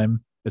to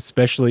time,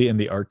 especially in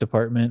the art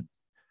department.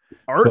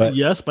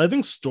 Yes, but I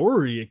think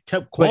story it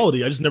kept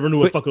quality. I just never knew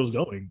what fuck it was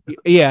going.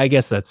 Yeah, I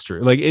guess that's true.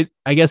 Like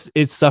I guess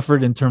it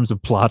suffered in terms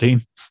of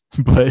plotting,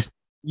 but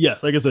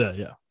yes, I guess that.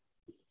 Yeah.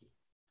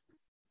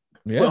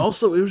 But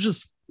also,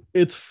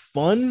 it's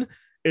fun.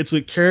 It's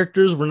with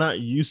characters we're not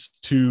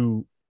used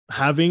to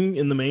having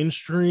in the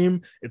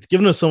mainstream. It's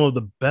given us some of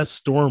the best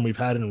Storm we've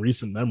had in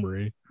recent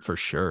memory, for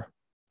sure.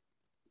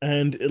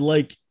 And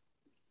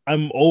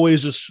I'm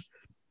always just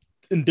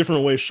in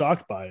different ways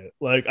shocked by it.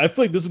 Like I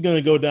feel like this is going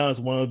to go down as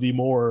one of the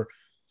more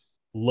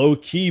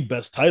low-key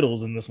best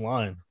titles in this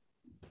line,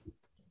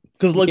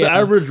 because the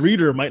average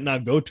reader might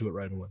not go to it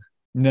right away.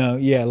 No,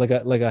 yeah, like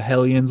a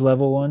Hellions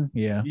level one.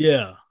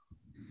 Yeah.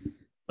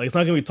 Like it's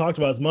not gonna be talked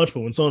about as much, but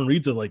when someone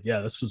reads it, like,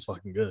 yeah, this was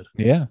fucking good.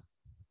 Yeah.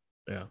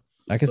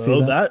 I can see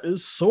that. That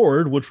is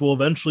Sword, which will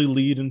eventually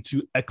lead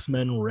into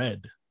X-Men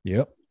Red.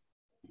 Yep.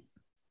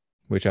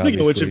 Speaking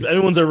of which,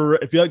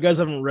 if you guys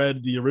haven't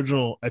read the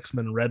original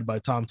X-Men Red by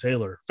Tom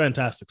Taylor,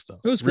 fantastic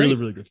stuff. It was really,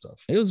 really good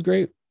stuff. It was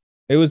great.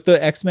 It was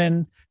the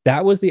X-Men.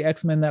 That was the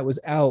X-Men that was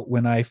out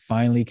when I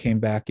finally came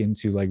back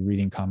into like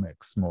reading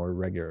comics more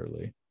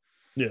regularly.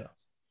 Yeah.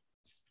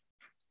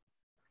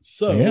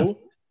 So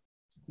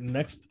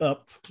next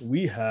up,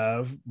 we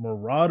have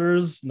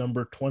Marauders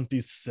number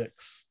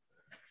 26.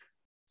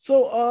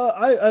 So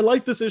I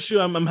like this issue.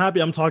 I'm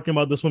happy I'm talking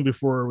about this one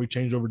before we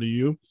change over to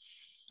you,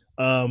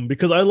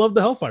 because I love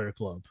the Hellfire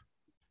Club.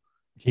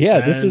 Yeah,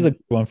 this is a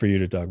good one for you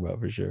to talk about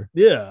for sure.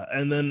 Yeah,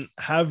 and then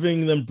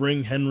having them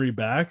bring Henry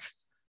back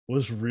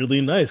was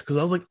really nice because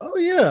I was like, oh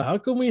yeah, how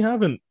come we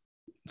haven't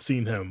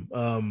seen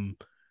him?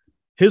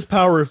 His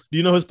power, do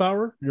you know his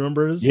power? You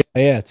remember his?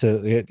 Yeah.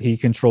 He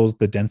controls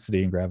the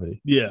density and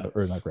gravity. Yeah,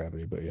 or not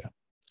gravity, but yeah.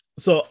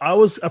 So I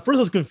was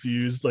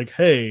confused, like,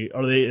 hey,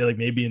 are they like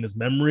maybe in his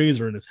memories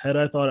or in his head?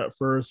 I thought at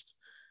first,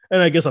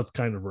 and I guess that's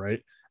kind of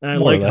right. And I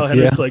like how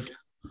Henry's like,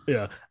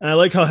 Yeah. And I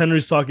like how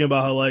Henry's talking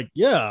about how, like,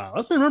 yeah,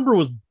 last I remember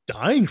was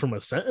dying from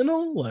a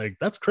sentinel. Like,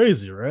 that's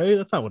crazy, right?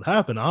 That's not what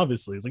happened,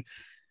 obviously. It's like,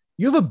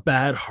 you have a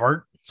bad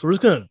heart, so we're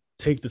just gonna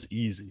take this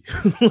easy.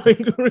 Like,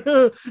 we're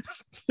gonna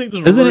take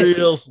this Isn't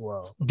real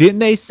slow. Didn't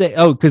they say,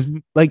 oh, because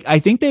like I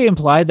think they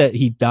implied that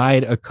he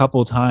died a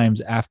couple times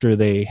after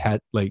they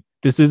had like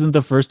this isn't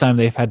the first time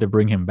they've had to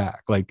bring him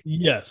back. Like,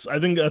 Yes, I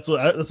think that's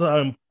what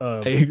I'm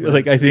I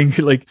think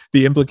like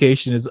the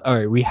implication is, all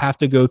right, we have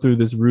to go through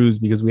this ruse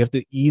because we have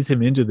to ease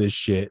him into this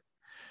shit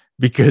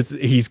because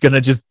he's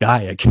gonna just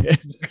die again.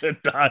 He's gonna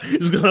die.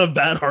 He's gonna have a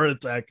bad heart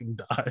attack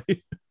and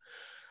die.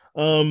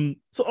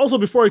 So also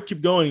before I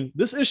keep going,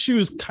 this issue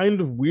is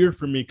kind of weird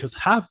for me because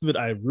half of it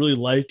I really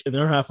like, and the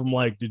other half I'm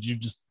like, did you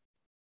just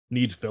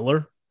need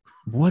filler?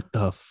 What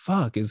the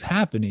fuck is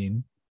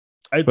happening?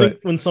 I think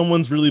when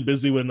someone's really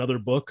busy with another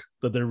book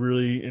that they're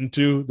really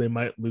into, they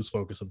might lose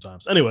focus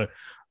sometimes. Anyway,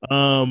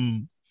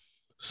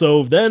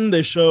 so then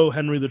they show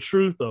Henry the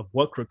truth of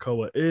what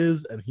Krakoa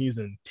is, and he's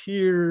in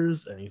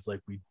tears, and he's like,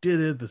 "We did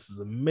it! This is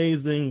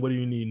amazing! What do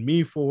you need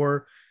me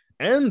for?"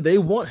 And they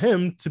want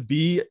him to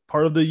be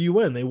part of the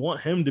UN. They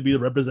want him to be the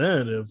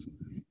representative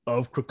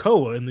of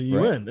Krakoa in the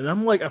UN. And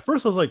I'm like, at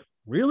first I was like,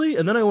 really?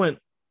 And then I went,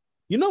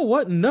 you know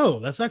what? No,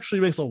 that actually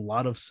makes a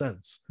lot of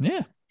sense.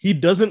 Yeah. He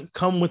doesn't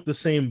come with the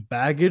same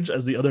baggage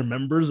as the other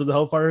members of the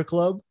Hellfire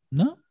Club.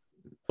 No.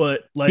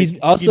 But like, he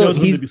knows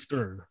when to be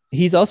stern.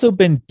 He's also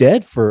been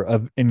dead for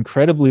an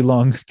incredibly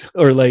long,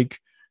 or like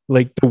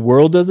the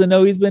world doesn't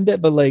know he's been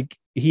dead, but like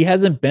he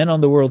hasn't been on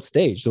the world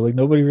stage. So like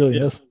nobody really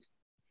knows.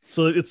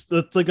 So it's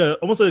like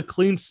almost like a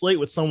clean slate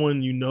with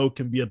someone you know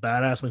can be a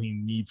badass when he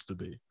needs to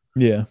be.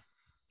 Yeah.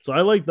 So I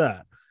like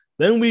that.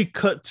 Then we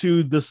cut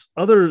to this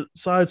other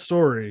side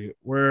story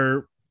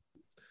where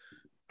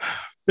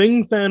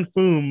Fing Fan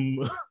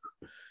Foom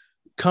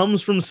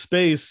comes from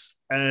space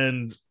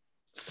and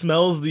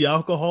smells the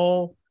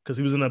alcohol because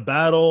he was in a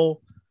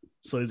battle.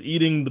 So he's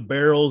eating the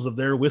barrels of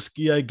their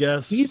whiskey, I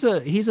guess. He's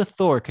a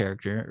Thor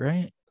character,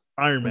 right?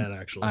 Iron Man,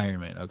 actually.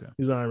 Iron Man, okay.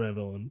 He's an Iron Man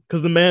villain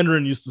because the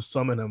Mandarin used to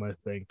summon him, I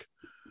think.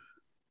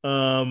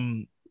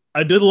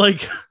 I did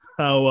like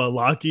how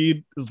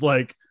Lockheed is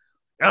like,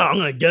 oh, I'm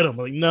gonna get him.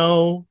 Like,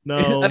 no.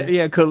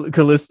 Yeah,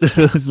 Callista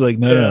is like,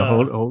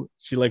 no, hold.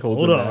 She like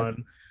holds him on.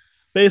 Back.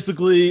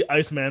 Basically,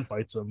 Iceman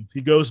fights him.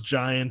 He goes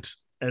giant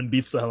and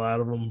beats the hell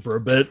out of him for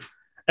a bit.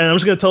 And I'm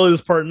just gonna tell you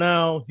this part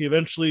now. He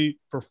eventually,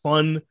 for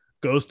fun,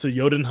 goes to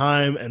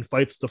Jotunheim and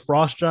fights the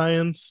Frost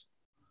Giants.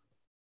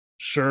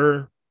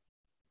 Sure.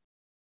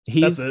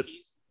 He's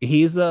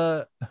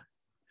I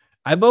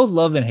both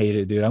love and hate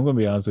it, dude. I'm gonna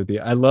be honest with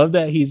you. I love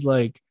that he's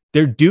like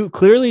they're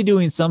clearly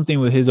doing something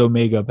with his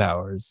Omega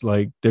powers.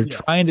 Like they're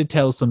trying to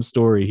tell some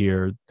story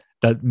here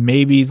that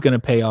maybe he's gonna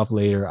pay off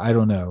later. I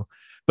don't know,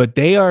 but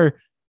they are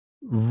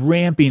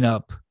ramping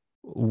up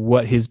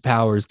what his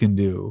powers can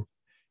do,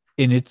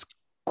 and it's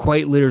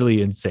quite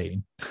literally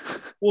insane.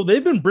 Well,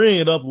 they've been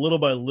bringing it up little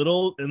by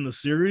little in the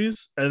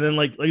series, and then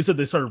like you said,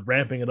 they started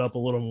ramping it up a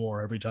little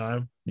more every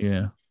time.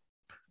 Yeah.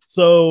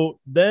 So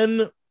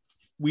then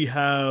we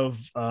have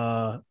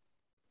a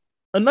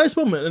nice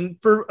moment.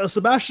 And for a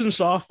Sebastian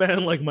Shaw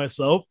fan like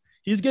myself,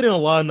 he's getting a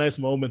lot of nice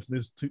moments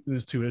in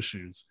these two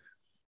issues.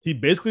 He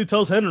basically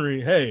tells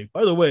Henry, hey,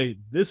 by the way,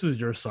 this is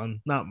your son,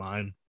 not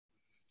mine.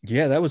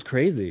 Yeah, that was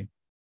crazy.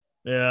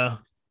 Yeah,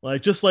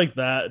 like just like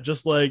that.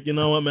 Just like, you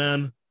know what,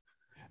 man?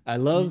 I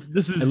love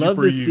this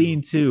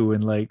scene too,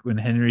 when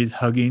Henry's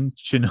hugging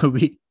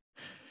Shinobi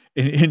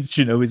and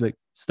Shinobi's like,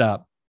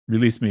 stop,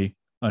 release me,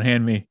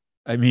 unhand me.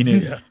 I mean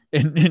it. Yeah.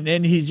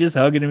 And he's just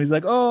hugging him. He's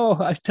like,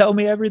 oh, tell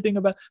me everything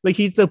about, like,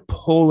 he's the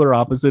polar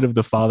opposite of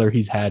the father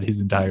he's had his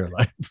entire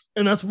life.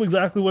 And that's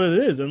exactly what it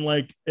is. And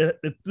like,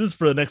 this is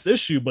for the next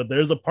issue, but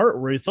there's a part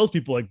where he tells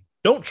people like,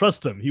 don't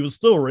trust him. He was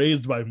still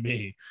raised by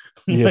me.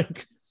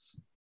 Like,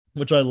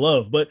 which I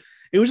love, but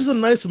it was just a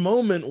nice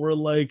moment where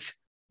like,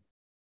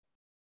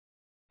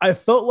 I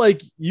felt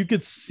like you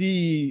could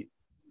see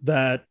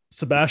that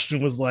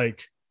Sebastian was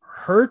like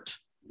hurt,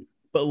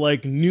 but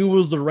like knew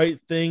was the right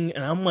thing.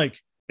 And I'm like,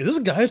 is this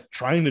guy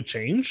trying to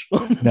change?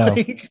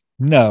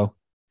 No,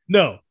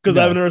 no, because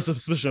I have another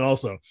suspicion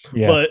also.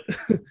 Yeah. But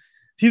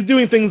he's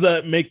doing things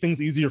that make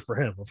things easier for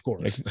him, of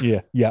course.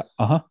 Yeah.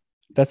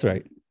 That's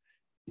right.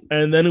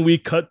 And then we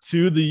cut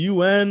to the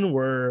UN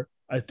where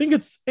I think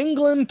it's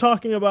England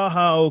talking about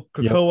how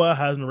Krakoa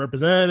has a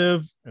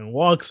representative, and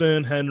walks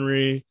in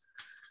Henry.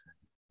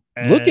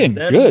 And looking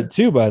good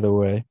too, by the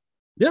way.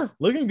 Yeah,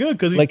 looking good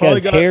because he like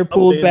has hair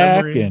pulled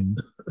back and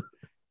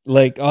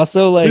like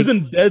also like he's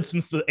been dead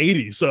since the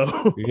 80s.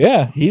 So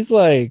yeah, he's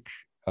like,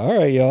 all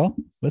right, y'all,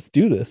 let's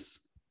do this.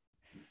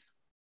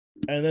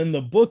 And then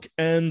the book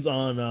ends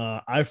on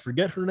I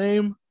forget her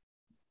name.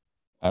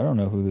 I don't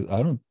know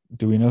who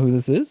do we know who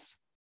this is?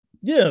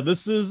 Yeah,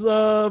 this is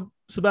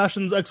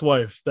Sebastian's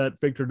ex-wife that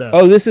faked her death.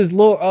 Oh, this is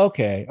Lord.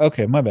 Okay,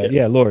 my bad.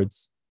 Yeah,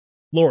 Lords.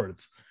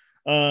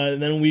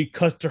 And then we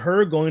cut to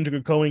her going to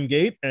Krakoan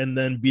Gate and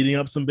then beating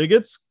up some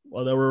bigots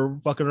while they were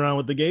fucking around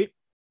with the gate.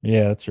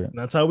 Yeah, that's right. And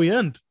that's how we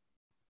end.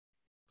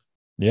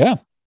 Yeah.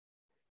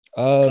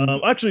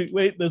 Actually,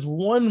 wait, there's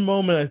one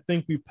moment I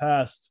think we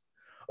passed.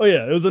 Oh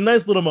yeah, it was a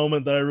nice little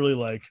moment that I really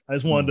like. I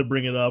just wanted to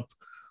bring it up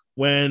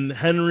when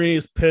Henry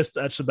is pissed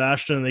at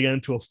Sebastian and they get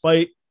into a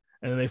fight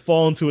and they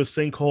fall into a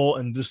sinkhole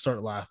and just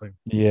start laughing.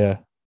 Yeah,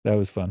 that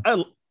was fun.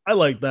 I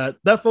like that.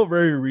 That felt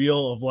very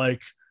real of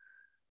like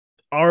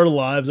our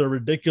lives are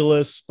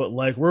ridiculous, but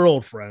like we're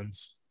old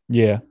friends.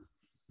 Yeah.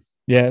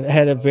 Yeah, it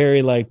had a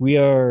very like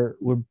we're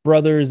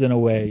brothers in a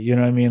way, you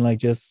know what I mean?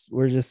 Like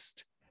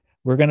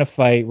we're gonna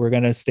fight, we're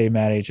gonna stay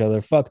mad at each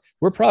other.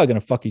 We're probably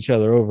gonna fuck each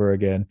other over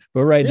again.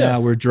 But right now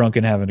we're drunk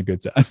and having a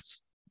good time.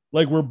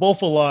 Like we're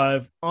both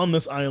alive on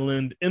this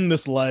island in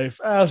this life.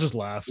 Let's just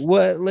laugh.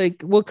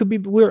 What could be?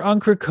 We're on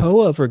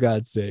Krakoa for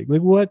God's sake.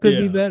 Like what could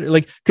be better?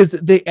 Like because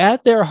they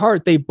at their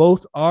heart they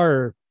both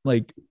are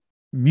like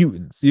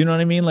mutants. You know what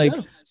I mean? Like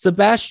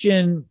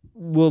Sebastian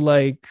will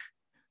like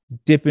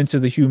dip into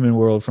the human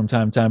world from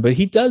time to time, but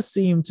he does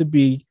seem to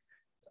be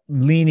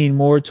leaning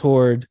more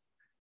toward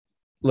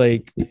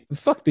like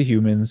fuck the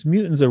humans.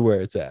 Mutants are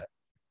where it's at.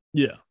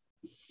 Yeah.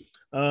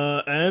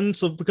 And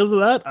so because of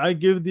that, I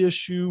give the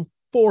issue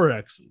 4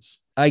 X's.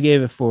 I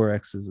gave it 4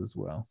 X's as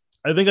well.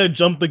 I think I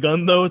jumped the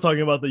gun though,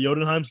 talking about the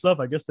Jotunheim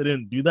stuff. I guess they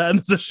didn't do that in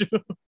this issue.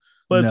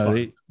 But no,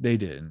 they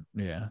didn't.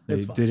 Yeah,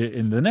 they did it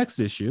in the next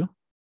issue.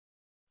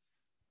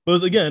 But it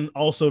was again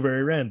also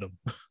very random.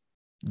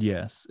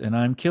 Yes, and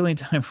I'm killing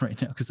time right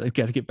now because I've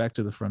got to get back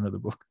to the front of the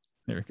book.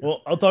 There we go.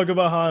 Well, I'll talk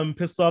about how I'm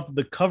pissed off.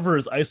 The cover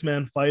is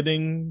Iceman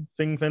fighting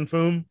Fin Fan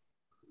Foom.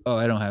 Oh,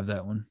 I don't have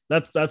that one.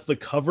 That's the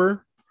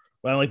cover.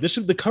 But I'm like,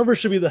 the cover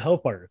should be the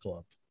Hellfire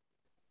Club.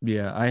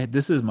 Yeah,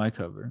 this is my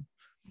cover.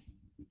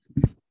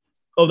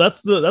 Oh,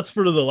 that's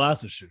for the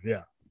last issue.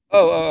 Yeah.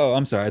 Oh,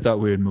 I'm sorry. I thought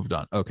we had moved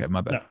on. Okay,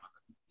 my bad.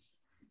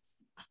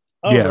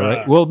 No. Yeah,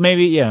 right. Well,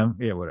 maybe, yeah,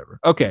 whatever.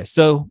 Okay,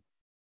 so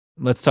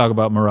let's talk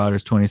about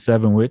Marauders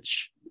 27,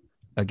 which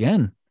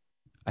again,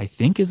 I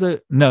think is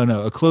a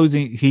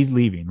closing. He's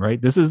leaving,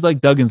 right? This is like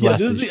Duggan's last.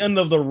 This is issue. the end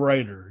of the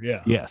writer.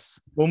 Yeah. Yes.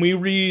 When we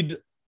read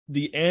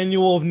the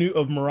annual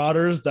of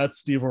Marauders, that's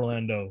Steve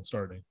Orlando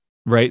starting.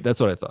 Right. That's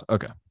what I thought.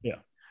 Okay. Yeah.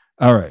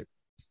 All right.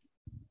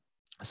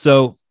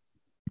 So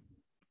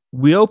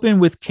we open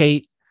with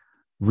Kate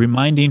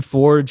reminding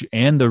Forge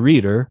and the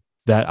reader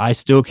that I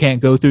still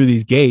can't go through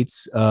these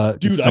gates.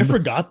 Dude, I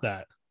forgot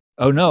that.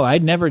 Oh no, I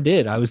never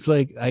did. I was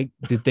like,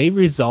 did they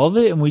resolve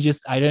it? And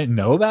I didn't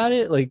know about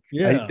it. Like,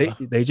 yeah,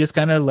 they just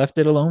kind of left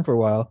it alone for a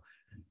while.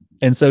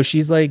 And so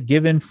she's like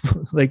giving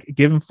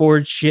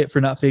Forge shit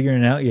for not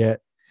figuring it out yet.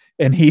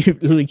 And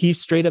he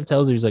straight up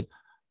tells her, he's like,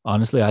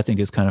 honestly, I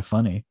think it's kind of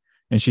funny.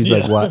 And she's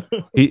like, what?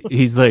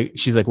 She's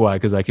like, why?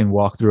 Because I can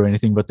walk through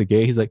anything but the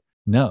gate. He's like,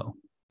 no,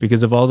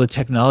 because of all the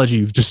technology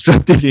you've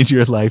disrupted in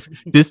your life.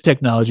 This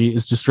technology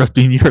is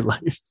disrupting your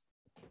life.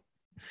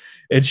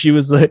 And she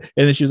was like,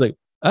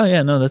 oh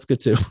yeah, no, that's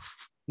good too.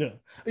 Yeah.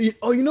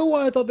 Oh, you know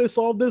why I thought they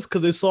solved this?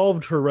 Because they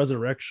solved her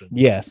resurrection.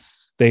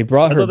 Yes, they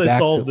brought her. They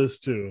solved this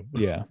too.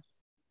 Yeah,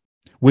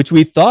 which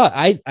we thought.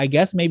 I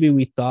guess maybe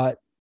we thought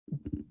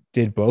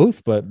did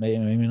both, but maybe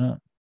not.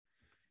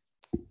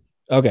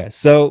 Okay,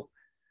 so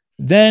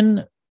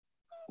then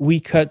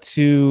we cut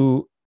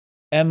to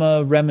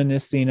Emma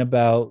reminiscing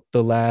about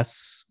the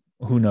last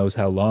who knows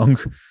how long,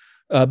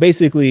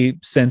 basically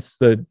since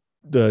the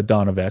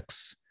dawn of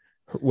X.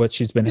 What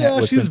she's been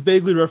she's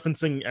vaguely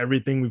referencing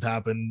everything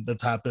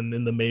that's happened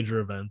in the major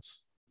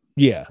events.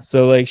 Yeah,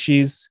 so like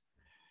she's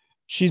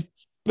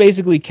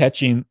basically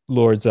catching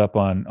Lords up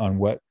on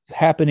what's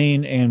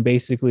happening, and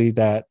basically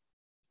that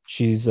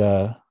she's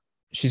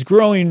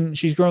growing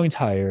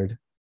tired,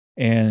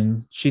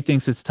 and she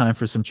thinks it's time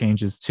for some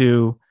changes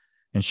too,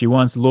 and she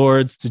wants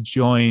Lords to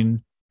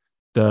join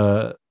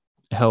the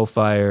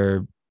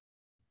Hellfire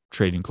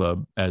Trading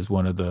Club as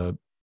one of the.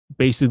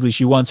 Basically,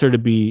 she wants her to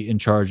be in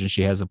charge, and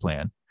she has a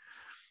plan.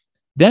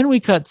 Then we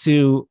cut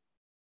to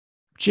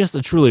just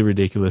a truly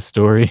ridiculous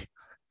story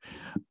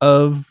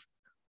of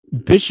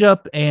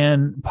Bishop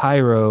and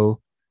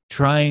Pyro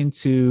trying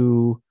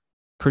to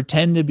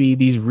pretend to be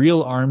these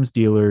real arms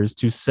dealers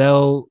to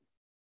sell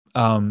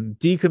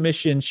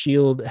decommissioned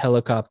shield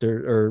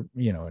helicopter, or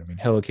you know what I mean,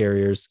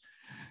 helicarriers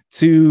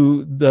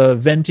to the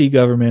Venti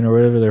government or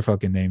whatever their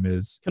fucking name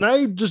is. Can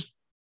I just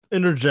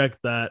interject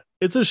that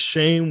it's a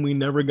shame we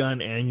never got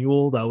an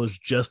annual that was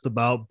just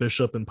about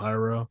Bishop and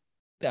Pyro?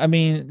 I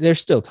mean, there's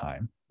still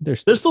time. There's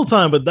still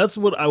time, but that's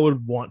what I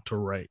would want to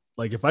write.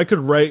 Like if I could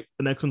write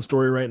an X-Men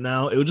story right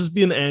now, it would just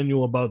be an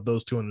annual about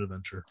those two on an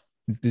adventure.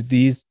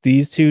 These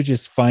two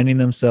just finding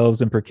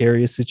themselves in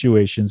precarious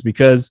situations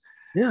because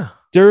yeah,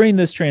 during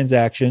this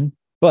transaction,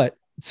 but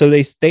so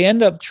they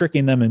end up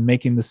tricking them and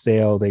making the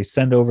sale. They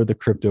send over the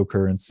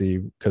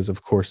cryptocurrency because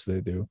of course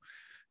they do.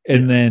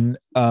 And then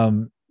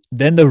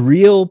the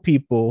real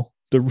people,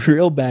 the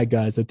real bad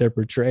guys that they're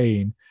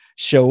portraying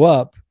show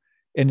up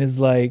and is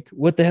like,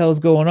 what the hell is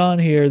going on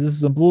here? This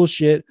is some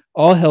bullshit.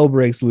 All hell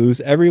breaks loose.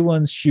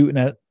 Everyone's shooting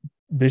at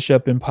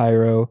Bishop and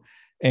Pyro,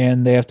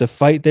 and they have to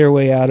fight their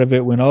way out of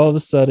it when all of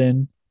a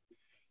sudden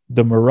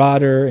the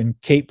Marauder and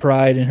Kate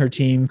Pride and her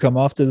team come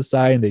off to the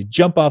side and they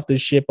jump off the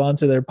ship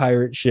onto their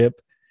pirate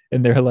ship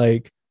and they're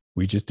like,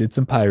 we just did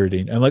some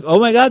pirating. I'm like, oh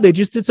my God, they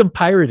just did some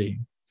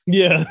pirating.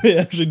 Yeah, they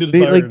actually did.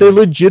 They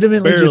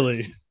legitimately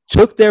barely just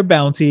took their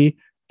bounty,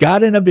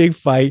 got in a big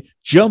fight,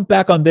 jumped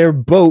back on their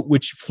boat,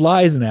 which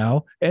flies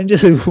now, and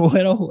just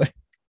went away.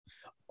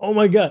 Oh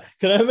my God.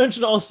 Can I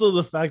mention also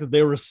the fact that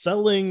they were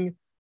selling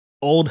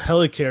old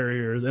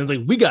helicarriers and it's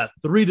like, we got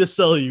 3 to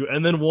sell you,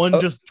 and then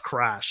one just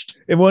crashed.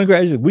 And one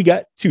crashed. We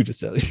got 2 to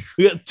sell you.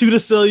 We got 2 to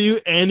sell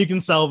you, and you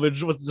can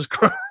salvage what's just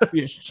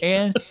crashed.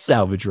 And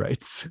salvage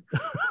rights.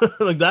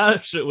 Like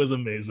that shit was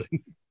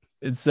amazing.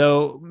 And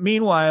so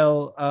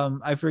meanwhile,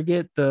 I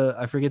forget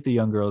the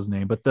young girl's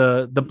name, but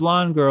the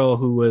blonde girl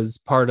who was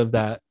part of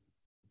that,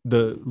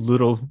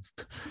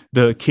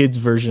 the kids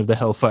version of the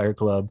Hellfire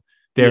Club,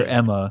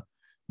 Emma.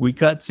 We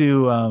cut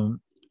to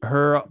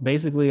her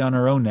basically on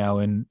her own now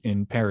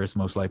in Paris,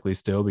 most likely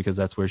still, because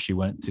that's where she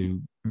went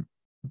to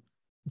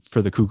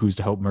for the Cuckoos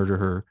to help murder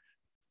her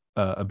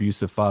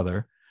abusive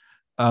father.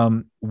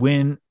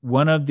 When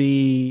one of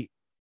the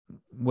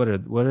what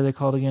are they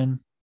called again?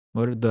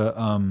 What are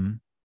the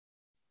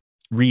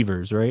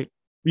Reavers, right?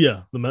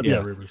 Yeah,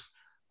 Reavers.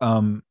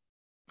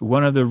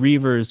 One of the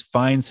Reavers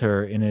finds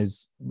her and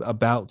is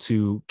about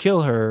to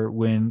kill her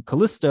when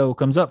Callisto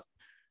comes up,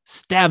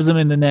 stabs him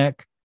in the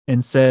neck,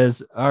 and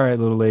says, all right,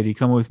 little lady,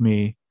 come with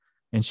me.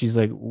 And she's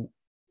like,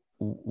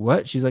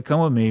 what? She's like,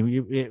 come with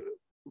me.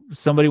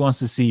 Somebody wants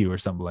to see you or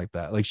something like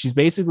that. Like, she's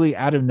basically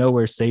out of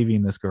nowhere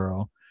saving this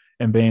girl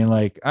and being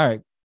like, all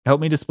right,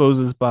 help me dispose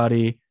of this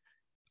body.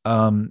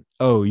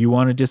 Oh, you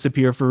want to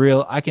disappear for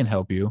real? I can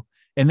help you.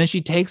 And then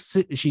she takes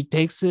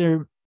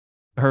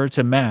her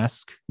to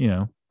Mask,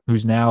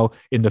 who's now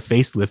in the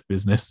facelift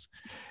business.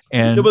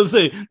 And I was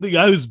about to say, the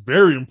guy who's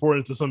very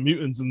important to some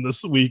mutants in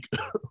this week.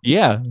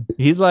 Yeah,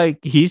 he's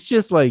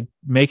just like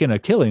making a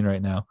killing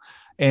right now.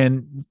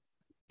 And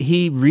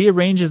he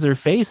rearranges her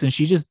face and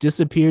she just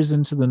disappears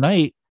into the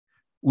night,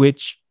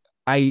 which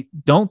I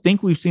don't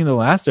think we've seen the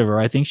last of her.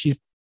 I think she's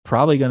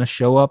probably going to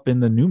show up in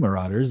the new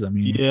Marauders. I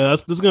mean, yeah,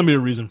 there's going to be a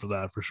reason for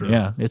that for sure.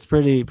 Yeah, it's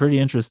pretty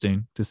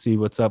interesting to see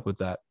what's up with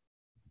that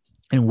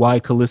and why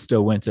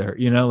Callisto went to her.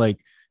 Like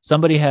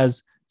somebody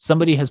has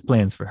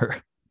plans for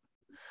her.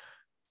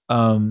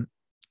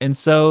 And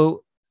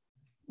so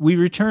we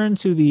return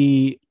to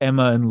the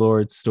Emma and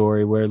Lords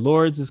story where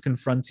Lords is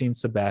confronting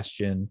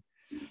Sebastian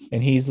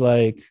and he's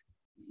like,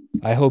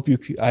 I hope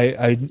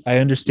I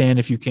understand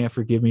if you can't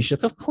forgive me. She's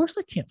like, of course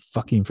I can't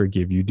fucking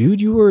forgive you, dude.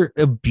 You were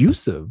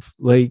abusive.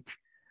 Like,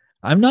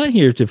 I'm not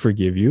here to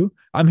forgive you.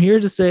 I'm here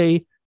to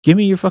say, give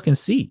me your fucking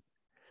seat.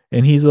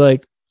 And he's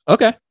like,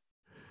 okay.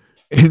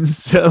 And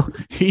so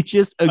he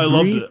just agreed. I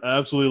loved it. I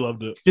absolutely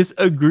loved it. Just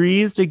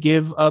agrees to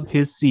give up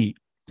his seat.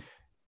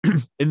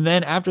 And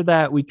then after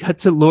that, we cut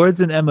to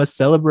Lords and Emma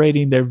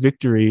celebrating their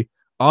victory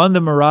on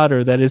the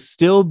Marauder that is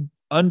still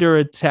under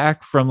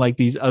attack from like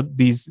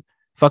these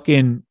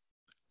fucking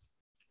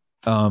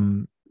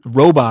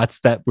robots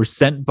that were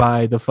sent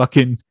by the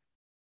fucking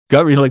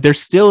government. Like they're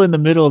still in the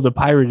middle of the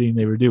pirating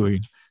they were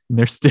doing, and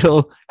they're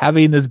still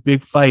having this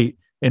big fight.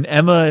 And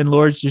Emma and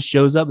Lords just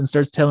shows up and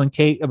starts telling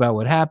Kate about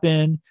what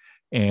happened.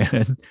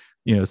 And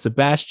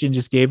Sebastian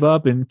just gave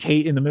up, and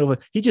Kate in the middle of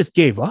it, he just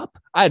gave up.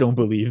 I don't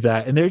believe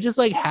that. And they're just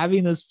like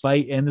having this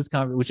fight and this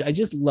conversation, which I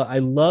just I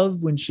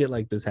love when shit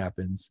like this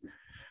happens.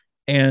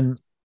 And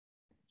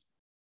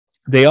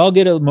they all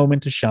get a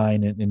moment to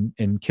shine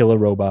and kill a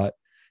robot.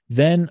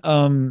 Then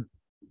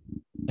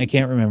I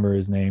can't remember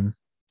his name.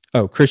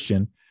 Oh,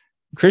 Christian.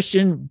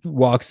 Christian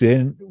walks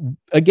in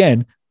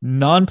again,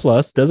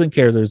 nonplussed, doesn't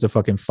care there's a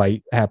fucking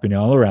fight happening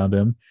all around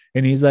him.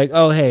 And he's like,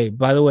 oh, hey,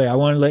 by the way, I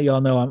want to let y'all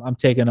know I'm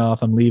taking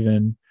off. I'm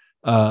leaving.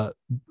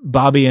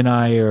 Bobby and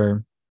I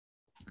are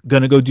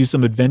going to go do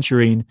some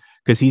adventuring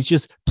because he's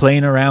just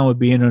playing around with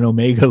being an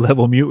Omega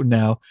level mutant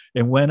now,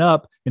 and went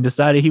up and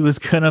decided he was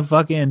going to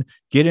fucking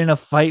get in a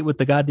fight with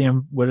the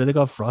goddamn, what are they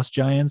called? Frost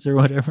Giants or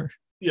whatever.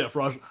 Yeah,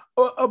 Frost.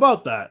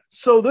 About that.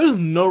 So there's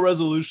no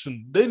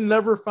resolution. They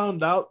never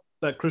found out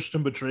that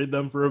Christian betrayed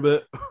them for a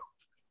bit.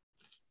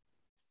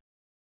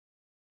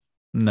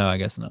 No, I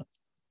guess not.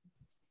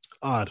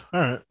 Odd. All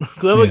right.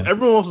 Because like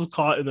everyone else is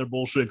caught in their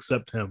bullshit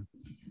except him.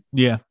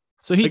 Yeah.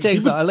 So he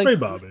takes. I like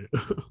Bobby.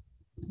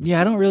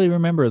 Yeah, I don't really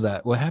remember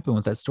that. What happened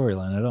with that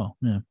storyline at all?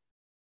 Yeah.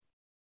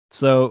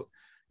 So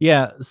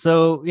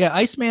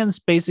Iceman's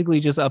basically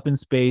just up in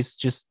space,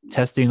 just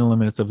testing the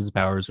limits of his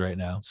powers right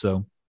now.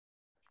 So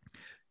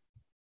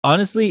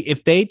honestly,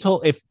 if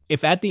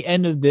at the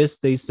end of this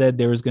they said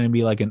there was going to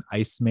be like an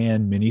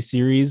Iceman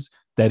miniseries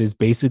that is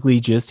basically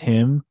just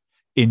him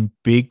in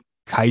big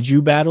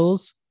kaiju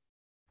battles,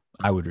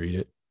 I would read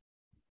it.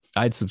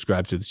 I'd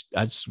subscribe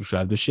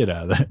the shit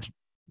out of that.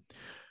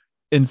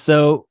 And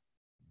so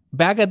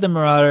back at the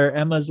Marauder,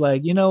 Emma's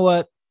like, you know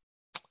what?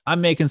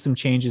 I'm making some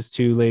changes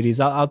too, ladies.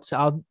 I'm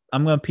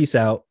gonna peace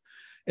out.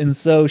 And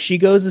so she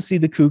goes to see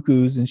the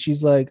Cuckoos, and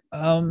she's like,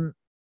 one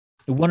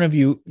of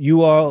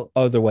you all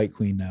are the White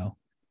Queen now.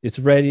 It's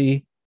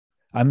ready.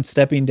 I'm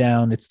stepping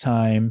down. It's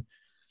time.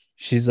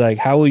 She's like,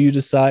 how will you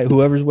decide?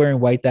 Whoever's wearing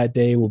white that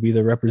day will be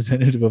the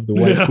representative of the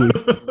White Queen.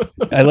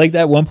 I like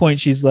that one point.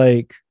 She's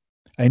like,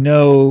 I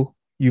know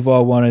you've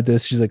all wanted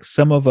this. She's like,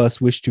 some of us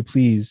wish to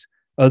please,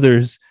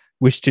 others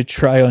wish to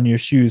try on your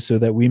shoes so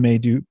that we may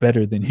do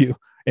better than you,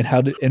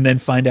 and then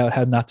find out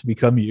how not to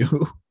become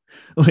you.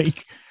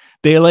 Like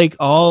they're like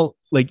all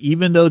like,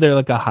 even though they're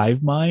like a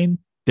hive mind,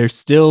 they're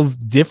still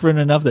different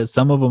enough that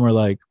some of them are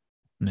like,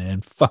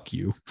 man, fuck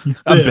you.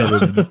 I'm better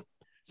than you.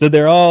 So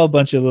they're all a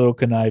bunch of little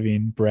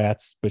conniving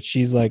brats, but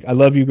she's like, I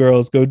love you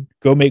girls.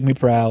 Go make me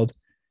proud.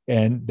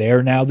 And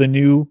they're now the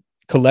new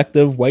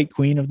collective white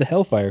queen of the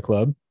Hellfire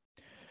Club.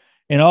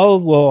 And all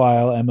the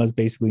while, Emma's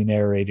basically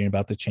narrating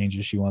about the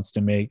changes she wants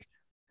to make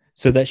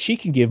so that she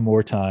can give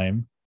more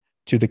time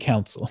to the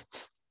council.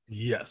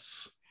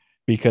 Yes.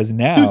 Because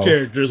now 2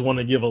 characters want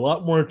to give a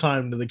lot more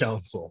time to the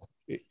council.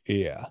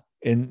 Yeah.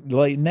 And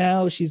like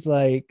now she's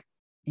like,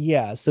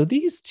 yeah, so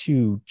these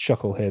 2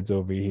 chuckleheads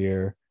over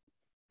here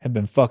have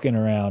been fucking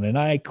around, and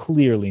I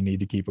clearly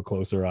need to keep a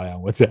closer eye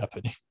on what's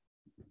happening.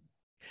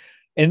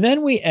 And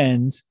then we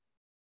end,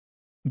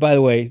 by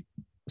the way,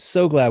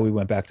 so glad we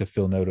went back to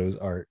Phil Noto's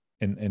art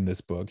in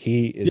this book.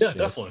 He is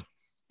definitely.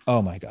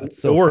 Oh my God.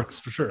 So it works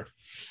for sure.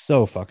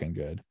 So fucking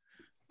good.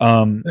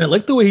 And I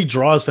like the way he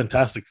draws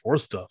Fantastic Four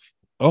stuff.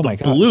 Oh my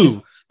God.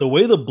 Blue, the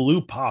way the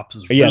blue pops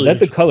is yeah, really that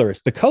the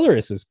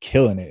colorist was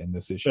killing it in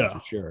this issue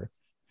for sure.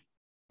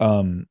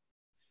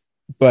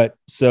 But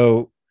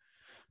so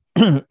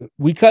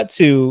we cut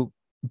to,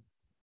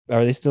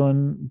 are they still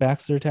in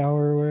Baxter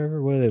Tower or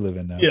wherever? Where do they live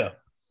in now? Yeah.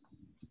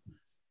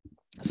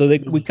 So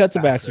we cut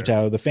to Baxter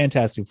Tower, the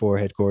Fantastic Four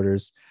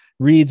headquarters.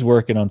 Reed's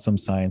working on some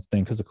science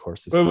thing because, of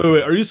course,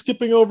 wait. Are you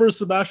skipping over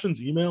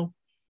Sebastian's email?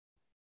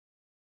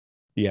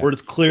 Yeah. Where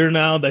it's clear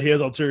now that he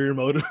has ulterior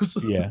motives.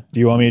 Yeah. Do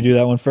you want me to do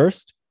that one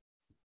first?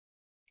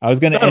 I was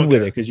going to end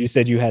with it because you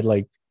said you had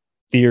like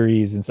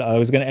theories, and so I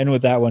was going to end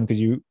with that one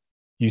because you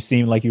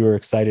seemed like you were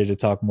excited to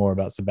talk more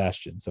about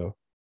Sebastian. So.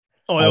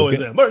 Oh, I always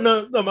am.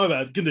 No, my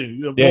bad.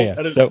 Continue.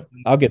 Yeah. So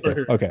I'll get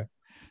there. Okay.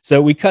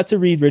 So we cut to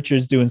Reed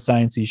Richards doing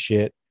sciencey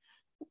shit,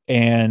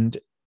 and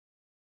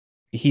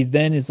he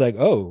then is like,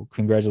 oh,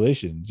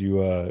 congratulations,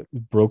 you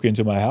broke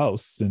into my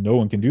house and no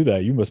one can do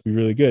that, you must be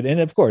really good.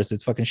 And of course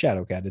it's fucking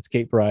Shadowcat, it's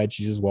Kate Pride,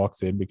 she just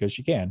walks in because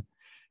she can.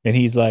 And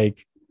he's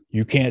like,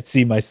 you can't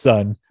see my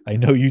son, I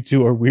know you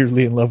two are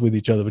weirdly in love with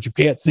each other, but you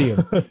can't see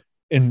him.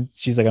 And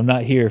she's like, I'm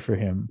not here for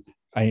him,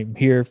 I'm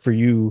here for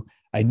you.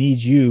 I need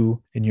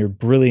you and your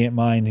brilliant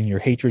mind and your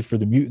hatred for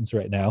the mutants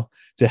right now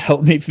to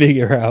help me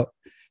figure out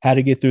how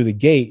to get through the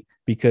gate,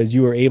 because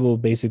you were able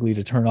basically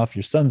to turn off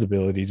your son's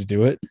ability to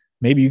do it.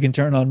 Maybe you can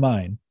turn on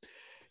mine.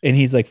 And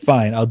he's like,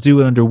 fine, I'll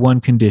do it under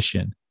one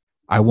condition.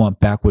 I want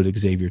back what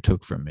Xavier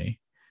took from me.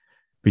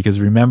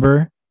 Because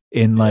remember,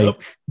 in like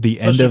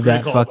the end of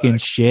that fucking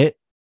shit,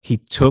 he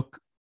took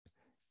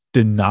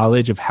the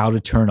knowledge of how to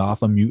turn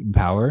off a mutant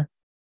power.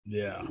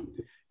 Yeah.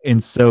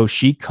 And so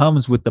she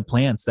comes with the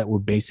plants that will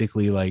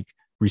basically like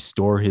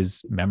restore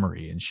his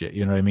memory and shit.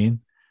 You know what I mean?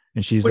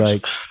 And she's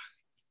like,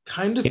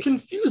 kind of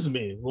confused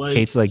me. Like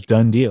Kate's like,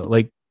 done deal.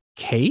 Like,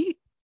 Kate?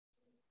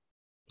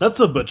 That's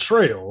a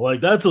betrayal.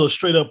 Like, that's a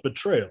straight up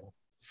betrayal.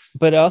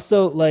 But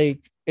also,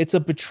 like, it's a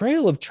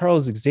betrayal of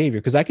Charles Xavier,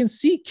 because I can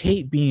see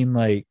Kate being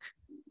like,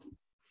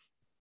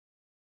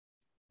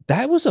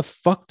 that was a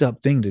fucked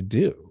up thing to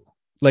do.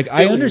 Like,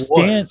 I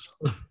understand.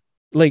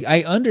 Like,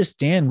 I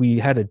understand we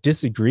had a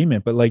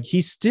disagreement, but like,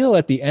 he's still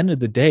at the end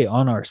of the day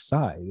on our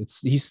side.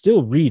 He's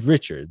still Reed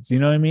Richards. You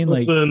know what I mean?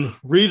 Listen,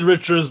 Reed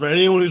Richards, for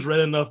anyone who's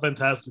read enough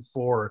Fantastic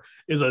Four,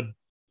 is a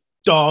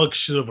dog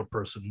shit of a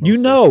person.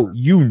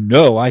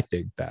 I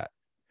think that.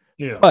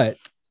 Yeah. But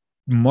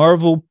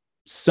Marvel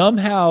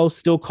somehow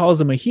still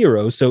calls him a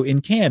hero. So in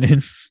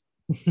canon,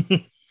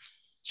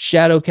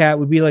 Shadowcat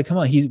would be like, come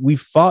on, we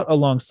fought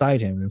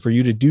alongside him. And for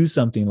you to do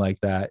something like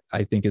that,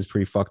 I think is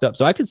pretty fucked up.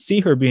 So I could see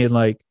her being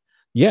like,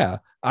 yeah,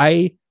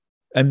 I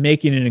am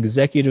making an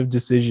executive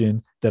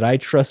decision that I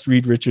trust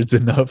Reed Richards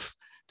enough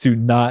to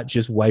not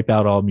just wipe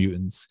out all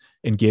mutants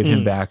and give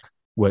him back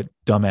what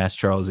dumbass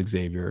Charles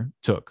Xavier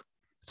took.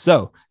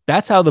 So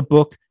that's how the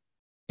book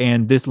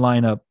and this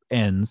lineup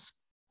ends.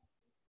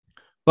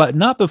 But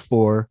not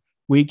before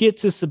we get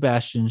to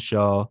Sebastian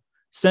Shaw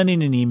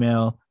sending an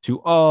email to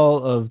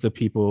all of the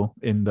people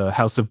in the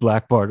House of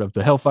Black part of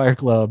the Hellfire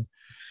Club,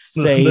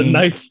 saying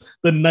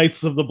the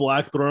Knights of the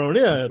Black Throne.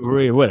 Yeah.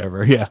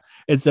 Whatever. Yeah.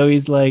 And so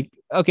he's like,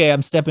 okay,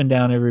 I'm stepping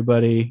down,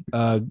 everybody.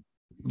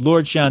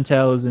 Lord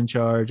Chantel is in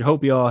charge. I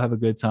hope you all have a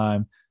good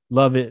time.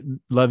 Love it.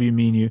 Love you,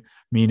 mean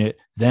it.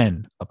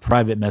 Then a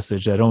private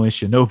message that only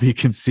Shinobi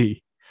can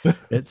see.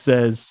 It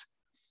says,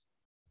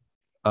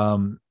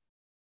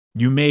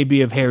 you may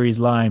be of Harry's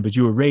line, but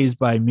you were raised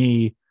by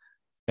me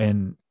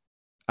and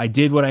I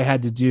did what I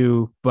had to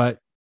do, but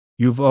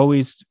you've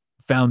always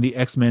found the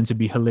X-Men to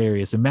be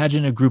hilarious.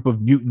 Imagine a group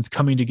of mutants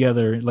coming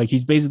together. Like,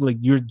 he's basically like,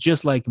 you're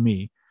just like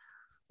me.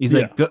 He's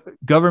like,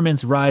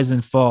 governments rise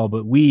and fall,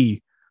 but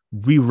we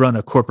run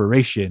a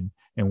corporation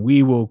and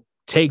we will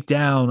take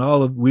down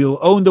we'll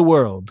own the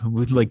world.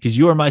 Like, because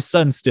you are my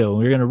son still.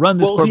 We're going to run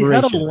this corporation. He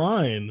had a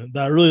line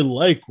that I really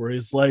like where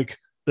he's like,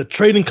 the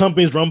trading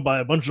company is run by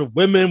a bunch of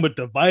women with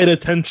divided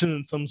attention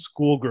and some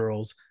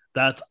schoolgirls.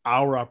 that's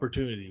our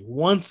opportunity.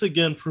 Once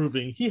again,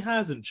 proving he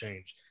hasn't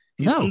changed.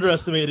 He's No.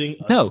 underestimating,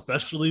 No.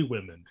 especially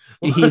women.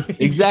 He's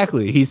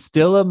exactly. He's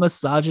still a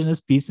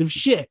misogynist piece of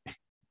shit.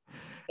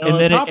 And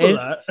on top of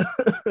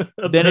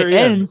that, then it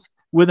ends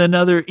with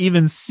another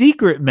even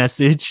secret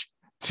message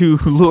to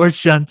Lord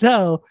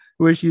Chantel,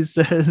 where he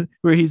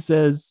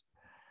says,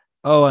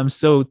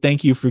 "Oh,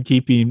 thank you for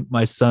keeping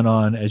my son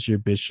on as your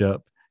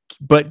bishop,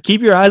 but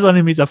keep your eyes on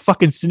him. He's a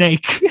fucking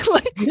snake."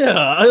 Yeah,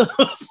 I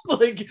was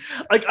like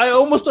I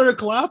almost started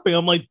clapping.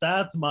 I'm like,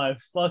 that's my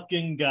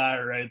fucking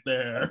guy right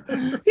there.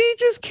 He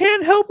just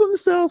can't help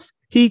himself.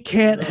 He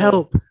can't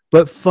help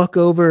but fuck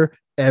over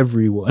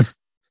everyone.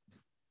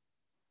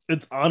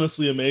 It's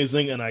honestly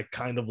amazing, and I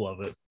kind of love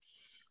it.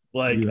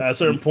 Like at a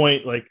certain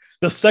point, like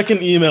the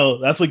second email,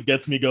 that's what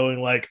gets me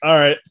going. Like, all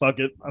right, fuck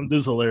it. This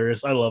is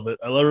hilarious. I love it.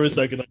 I love every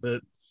second of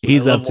it.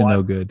 He's up to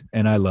no good,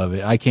 and I love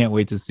it. I can't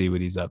wait to see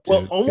what he's up to.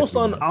 Well, almost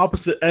on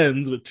opposite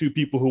ends with two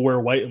people who wear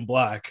white and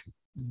black.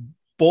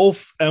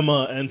 Both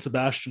Emma and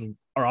Sebastian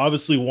are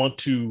obviously want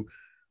to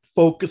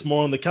focus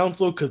more on the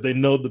council because they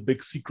know the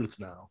big secrets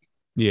now.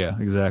 Yeah,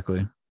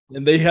 exactly.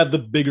 And they have the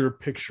bigger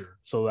picture.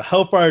 So the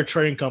Hellfire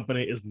Trading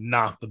Company is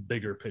not the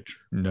bigger picture.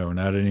 No,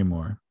 not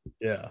anymore.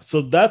 Yeah.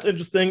 So that's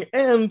interesting.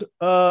 And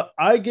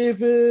I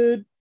gave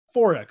it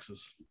 4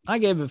 X's. I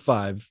gave it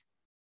 5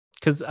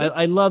 because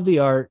I love the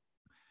art.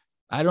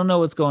 I don't know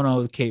what's going on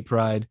with Kate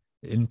Pride.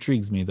 It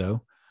intrigues me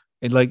though.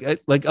 It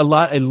like a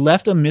lot. It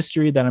left a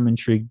mystery that I'm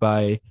intrigued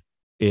by.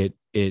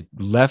 It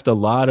left a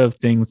lot of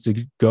things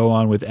to go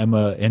on with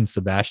Emma and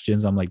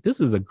Sebastian's. I'm like,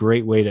 this is a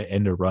great way to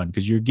end a run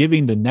because you're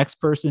giving the next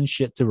person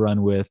shit to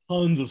run with,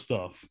 tons of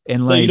stuff,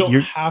 and like you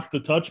don't have to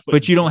touch,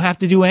 but you don't have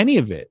to do any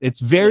of it. It's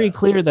very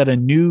clear that a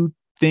new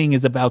thing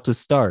is about to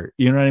start.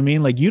 You know what I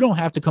mean? Like you don't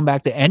have to come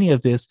back to any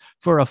of this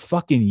for a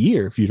fucking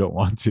year if you don't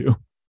want to.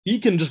 He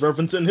can just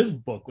reference it in his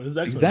book with his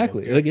X-Men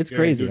exactly book. Like it's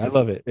crazy. I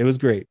love it. It was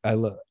great. I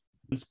love it.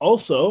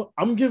 Also,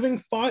 I'm giving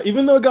 5,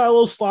 even though it got a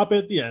little sloppy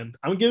at the end,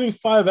 I'm giving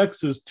 5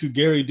 X's to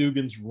Gary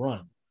Dugan's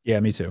run. Yeah,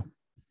 me too.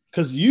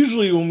 Because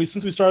usually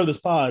since we started this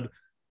pod,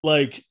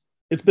 like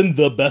it's been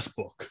the best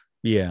book.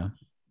 Yeah.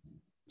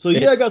 So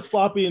I got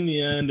sloppy in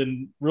the end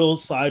and real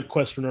side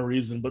quest for no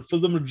reason. But for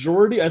the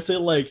majority, I'd say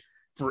like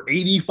for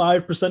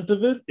 85%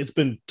 of it, it's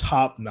been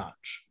top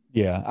notch.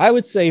 Yeah, I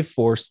would say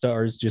 4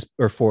 stars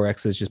or 4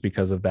 X's just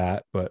because of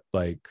that. But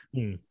like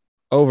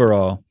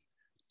overall,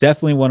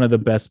 definitely one of the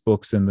best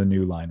books in the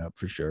new lineup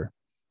for sure.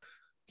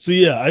 So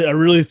yeah, I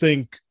really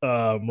think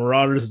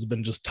Marauders has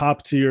been just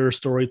top tier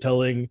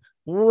storytelling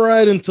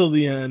right until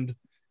the end.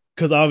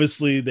 Because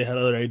obviously they had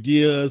other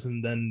ideas,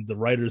 and then the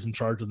writers in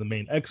charge of the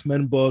main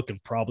X-Men book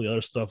and probably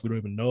other stuff we don't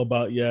even know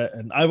about yet.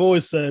 And I've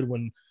always said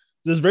when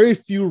there's very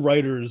few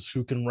writers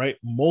who can write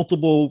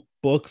multiple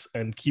books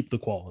and keep the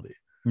quality.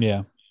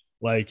 Yeah.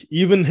 Like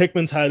even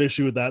Hickman's had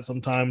issue with that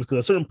sometimes because at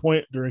a certain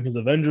point during his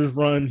Avengers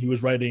run, he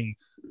was writing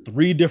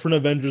 3 different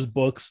Avengers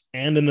books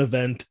and an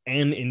event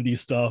and indie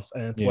stuff.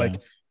 And it's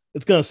like,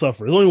 it's going to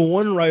suffer. There's only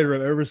one writer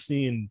I've ever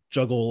seen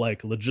juggle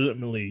like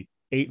legitimately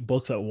 8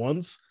 books at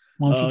once.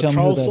 Why don't you tell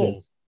Charles me who that Soule.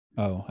 is?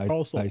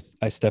 Oh,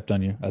 I stepped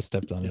on you. I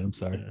stepped on it. I'm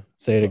sorry. Yeah.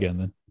 Say it again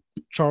then.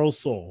 Charles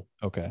Soule.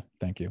 Okay.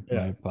 Thank you.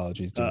 Yeah. My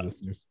apologies to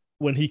listeners.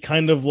 When he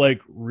kind of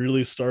like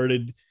really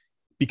started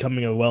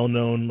becoming a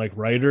well-known like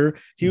writer,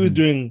 he was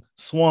doing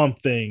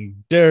Swamp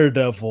Thing,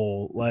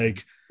 Daredevil,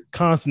 like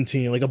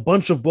Constantine, like a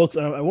bunch of books.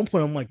 And at one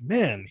point I'm like,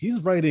 man, he's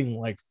writing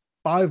like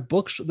 5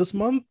 books this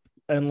month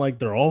and like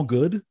they're all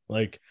good.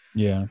 Like,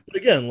 yeah, but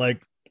again,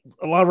 like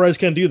a lot of writers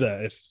can't do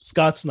that. If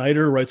Scott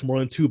Snyder writes more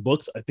than 2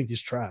 books, I think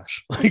he's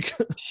trash. Like,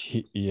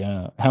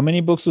 yeah, how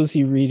many books was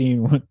he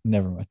reading?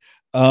 Never mind.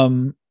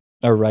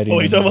 Or writing. Oh,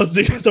 you talking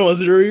about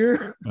Zero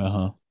Year?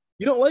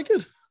 You don't like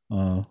it?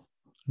 Not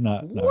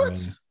what? Really.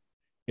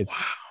 It's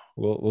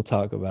we'll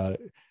talk about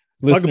it.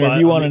 Talk about if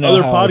you want to know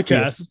other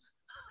podcasts.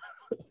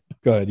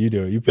 Go ahead, you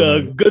do it. You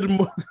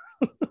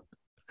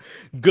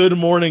Good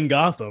Morning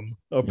Gotham.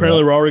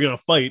 Apparently, we're already gonna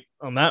fight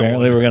on that.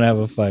 Apparently, we're gonna have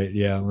a fight.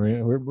 Yeah,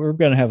 we're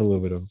gonna have a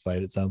little bit of a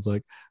fight. It sounds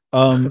like.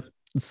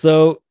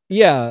 So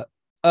yeah,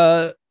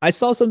 I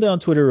saw something on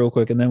Twitter real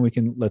quick, and then we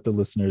can let the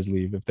listeners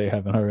leave if they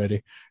haven't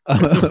already.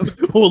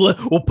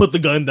 We'll put the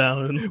gun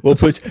down.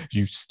 And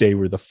you stay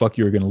where the fuck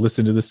you were gonna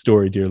listen to the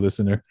story, dear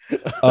listener.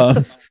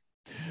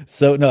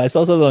 So no, I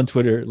saw something on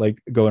Twitter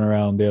like going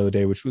around the other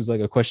day, which was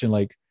like a question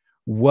like,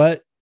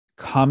 what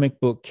comic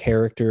book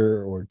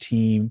character or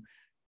team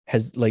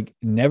has like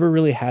never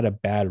really had a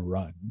bad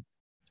run?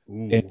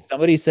 Ooh. And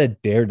somebody said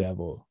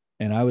Daredevil,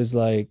 and I was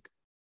like,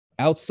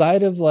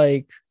 outside of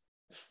like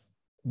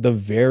the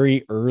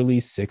very early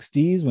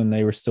 60s when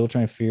they were still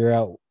trying to figure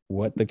out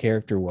what the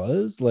character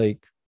was,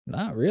 like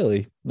not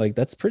really. Like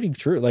that's pretty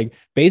true. Like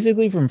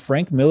basically from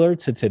Frank Miller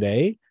to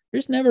today,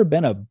 there's never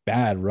been a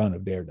bad run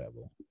of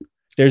Daredevil.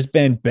 There's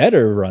been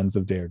better runs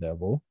of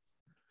Daredevil.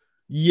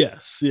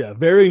 Yes, yeah,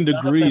 varying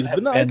degrees,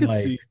 but no, I could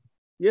see.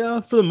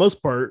 Yeah, for the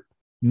most part,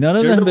 none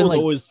of them have been like,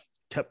 always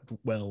kept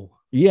well.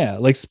 Yeah,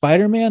 like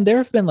Spider-Man, there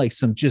have been like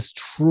some just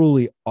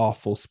truly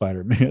awful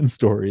Spider-Man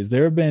stories.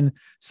 There have been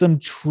some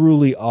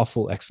truly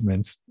awful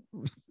X-Men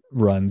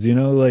runs,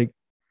 like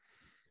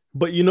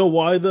But you know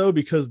why though?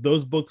 Because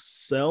those books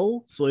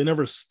sell, so they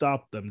never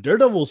stopped them.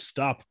 Daredevil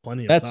stopped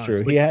plenty of that's time. true.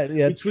 Like, He had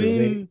that's true.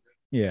 between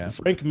Yeah.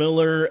 Frank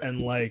Miller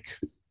and like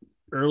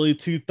early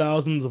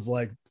 2000s of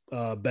like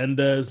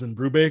Bendis and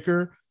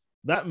Brubaker,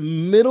 that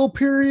middle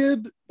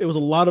period, it was a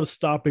lot of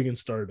stopping and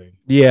starting.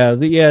 Yeah,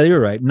 you're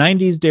right.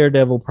 90s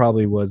Daredevil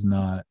probably was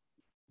not.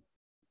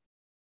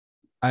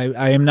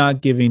 I am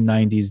not giving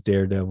 90s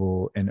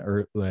Daredevil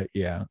an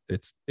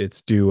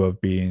it's due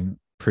of being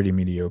pretty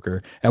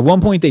mediocre. At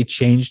one point they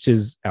changed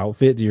his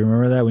outfit. Do you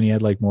remember that, when he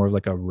had like more of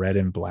like a red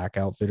and black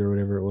outfit or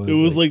whatever it was? It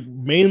was like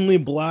mainly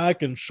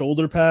black and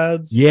shoulder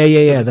pads.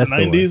 Yeah. That's the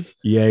 90s.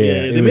 Yeah.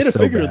 They made a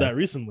figure of that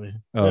recently.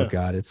 Oh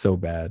God, it's so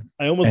bad.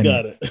 I almost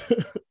got it.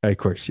 Of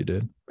course you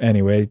did.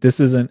 Anyway,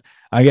 this isn't.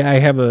 I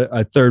have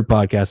a third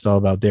podcast all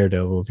about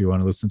Daredevil. If you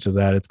want to listen to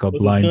that, it's called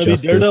Blind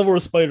Justice. Daredevil or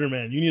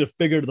Spider-Man? You need to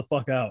figure the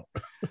fuck out.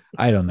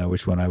 I don't know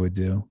which one I would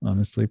do,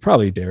 honestly.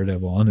 Probably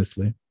Daredevil,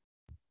 honestly.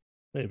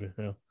 Maybe.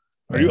 Yeah.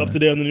 Are you up to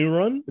date on the new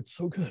run? It's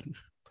so good.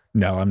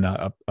 No, I'm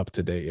not up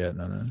to date yet.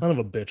 No. Son of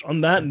a bitch. On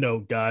that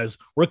note, guys,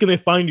 where can they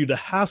find you to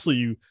hassle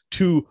you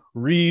to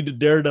read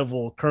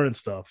Daredevil current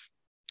stuff?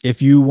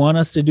 If you want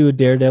us to do a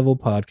Daredevil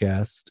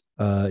podcast,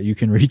 you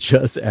can reach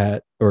us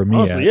at, or me.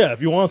 Honestly, yeah.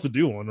 If you want us to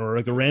do one or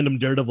like a random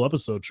Daredevil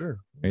episode, sure.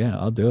 Yeah,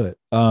 I'll do it.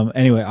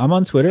 Anyway, I'm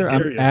on Twitter.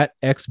 I'm at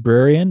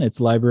Xbrarian. It's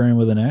librarian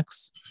with an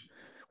X.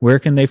 Where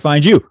can they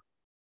find you?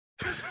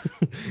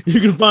 You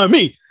can find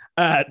me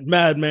at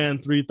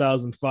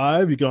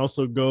Madman3005. You can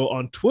also go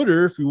on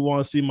Twitter if you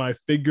want to see my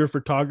figure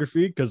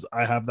photography, because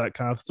I have that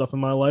kind of stuff in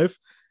my life.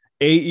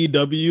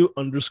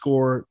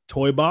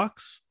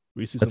 AEW_toybox.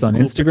 We see that's some on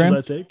cool Instagram.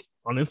 I take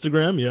on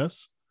Instagram,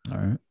 yes. All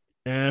right.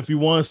 And if you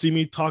want to see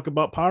me talk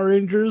about Power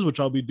Rangers,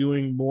 which I'll be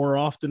doing more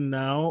often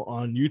now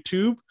on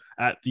YouTube,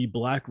 at the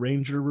Black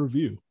Ranger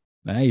Review.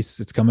 Nice.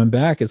 It's coming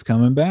back. I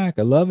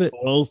love it.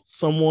 Well,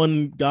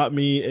 someone got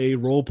me a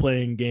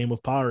role-playing game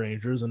of Power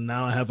Rangers, and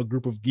now I have a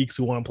group of geeks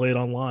who want to play it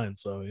online.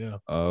 So, yeah.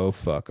 Oh,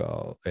 fuck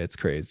all. It's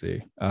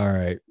crazy. All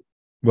right.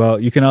 Well,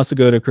 you can also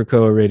go to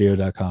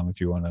krakoaradio.com if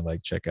you want to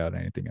like check out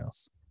anything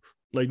else.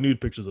 Like nude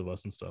pictures of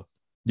us and stuff.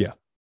 Yeah.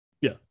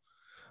 Yeah.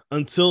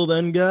 Until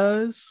then,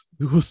 guys,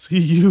 we will see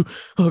you.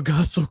 Oh,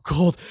 God, so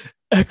cold.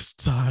 X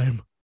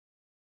time.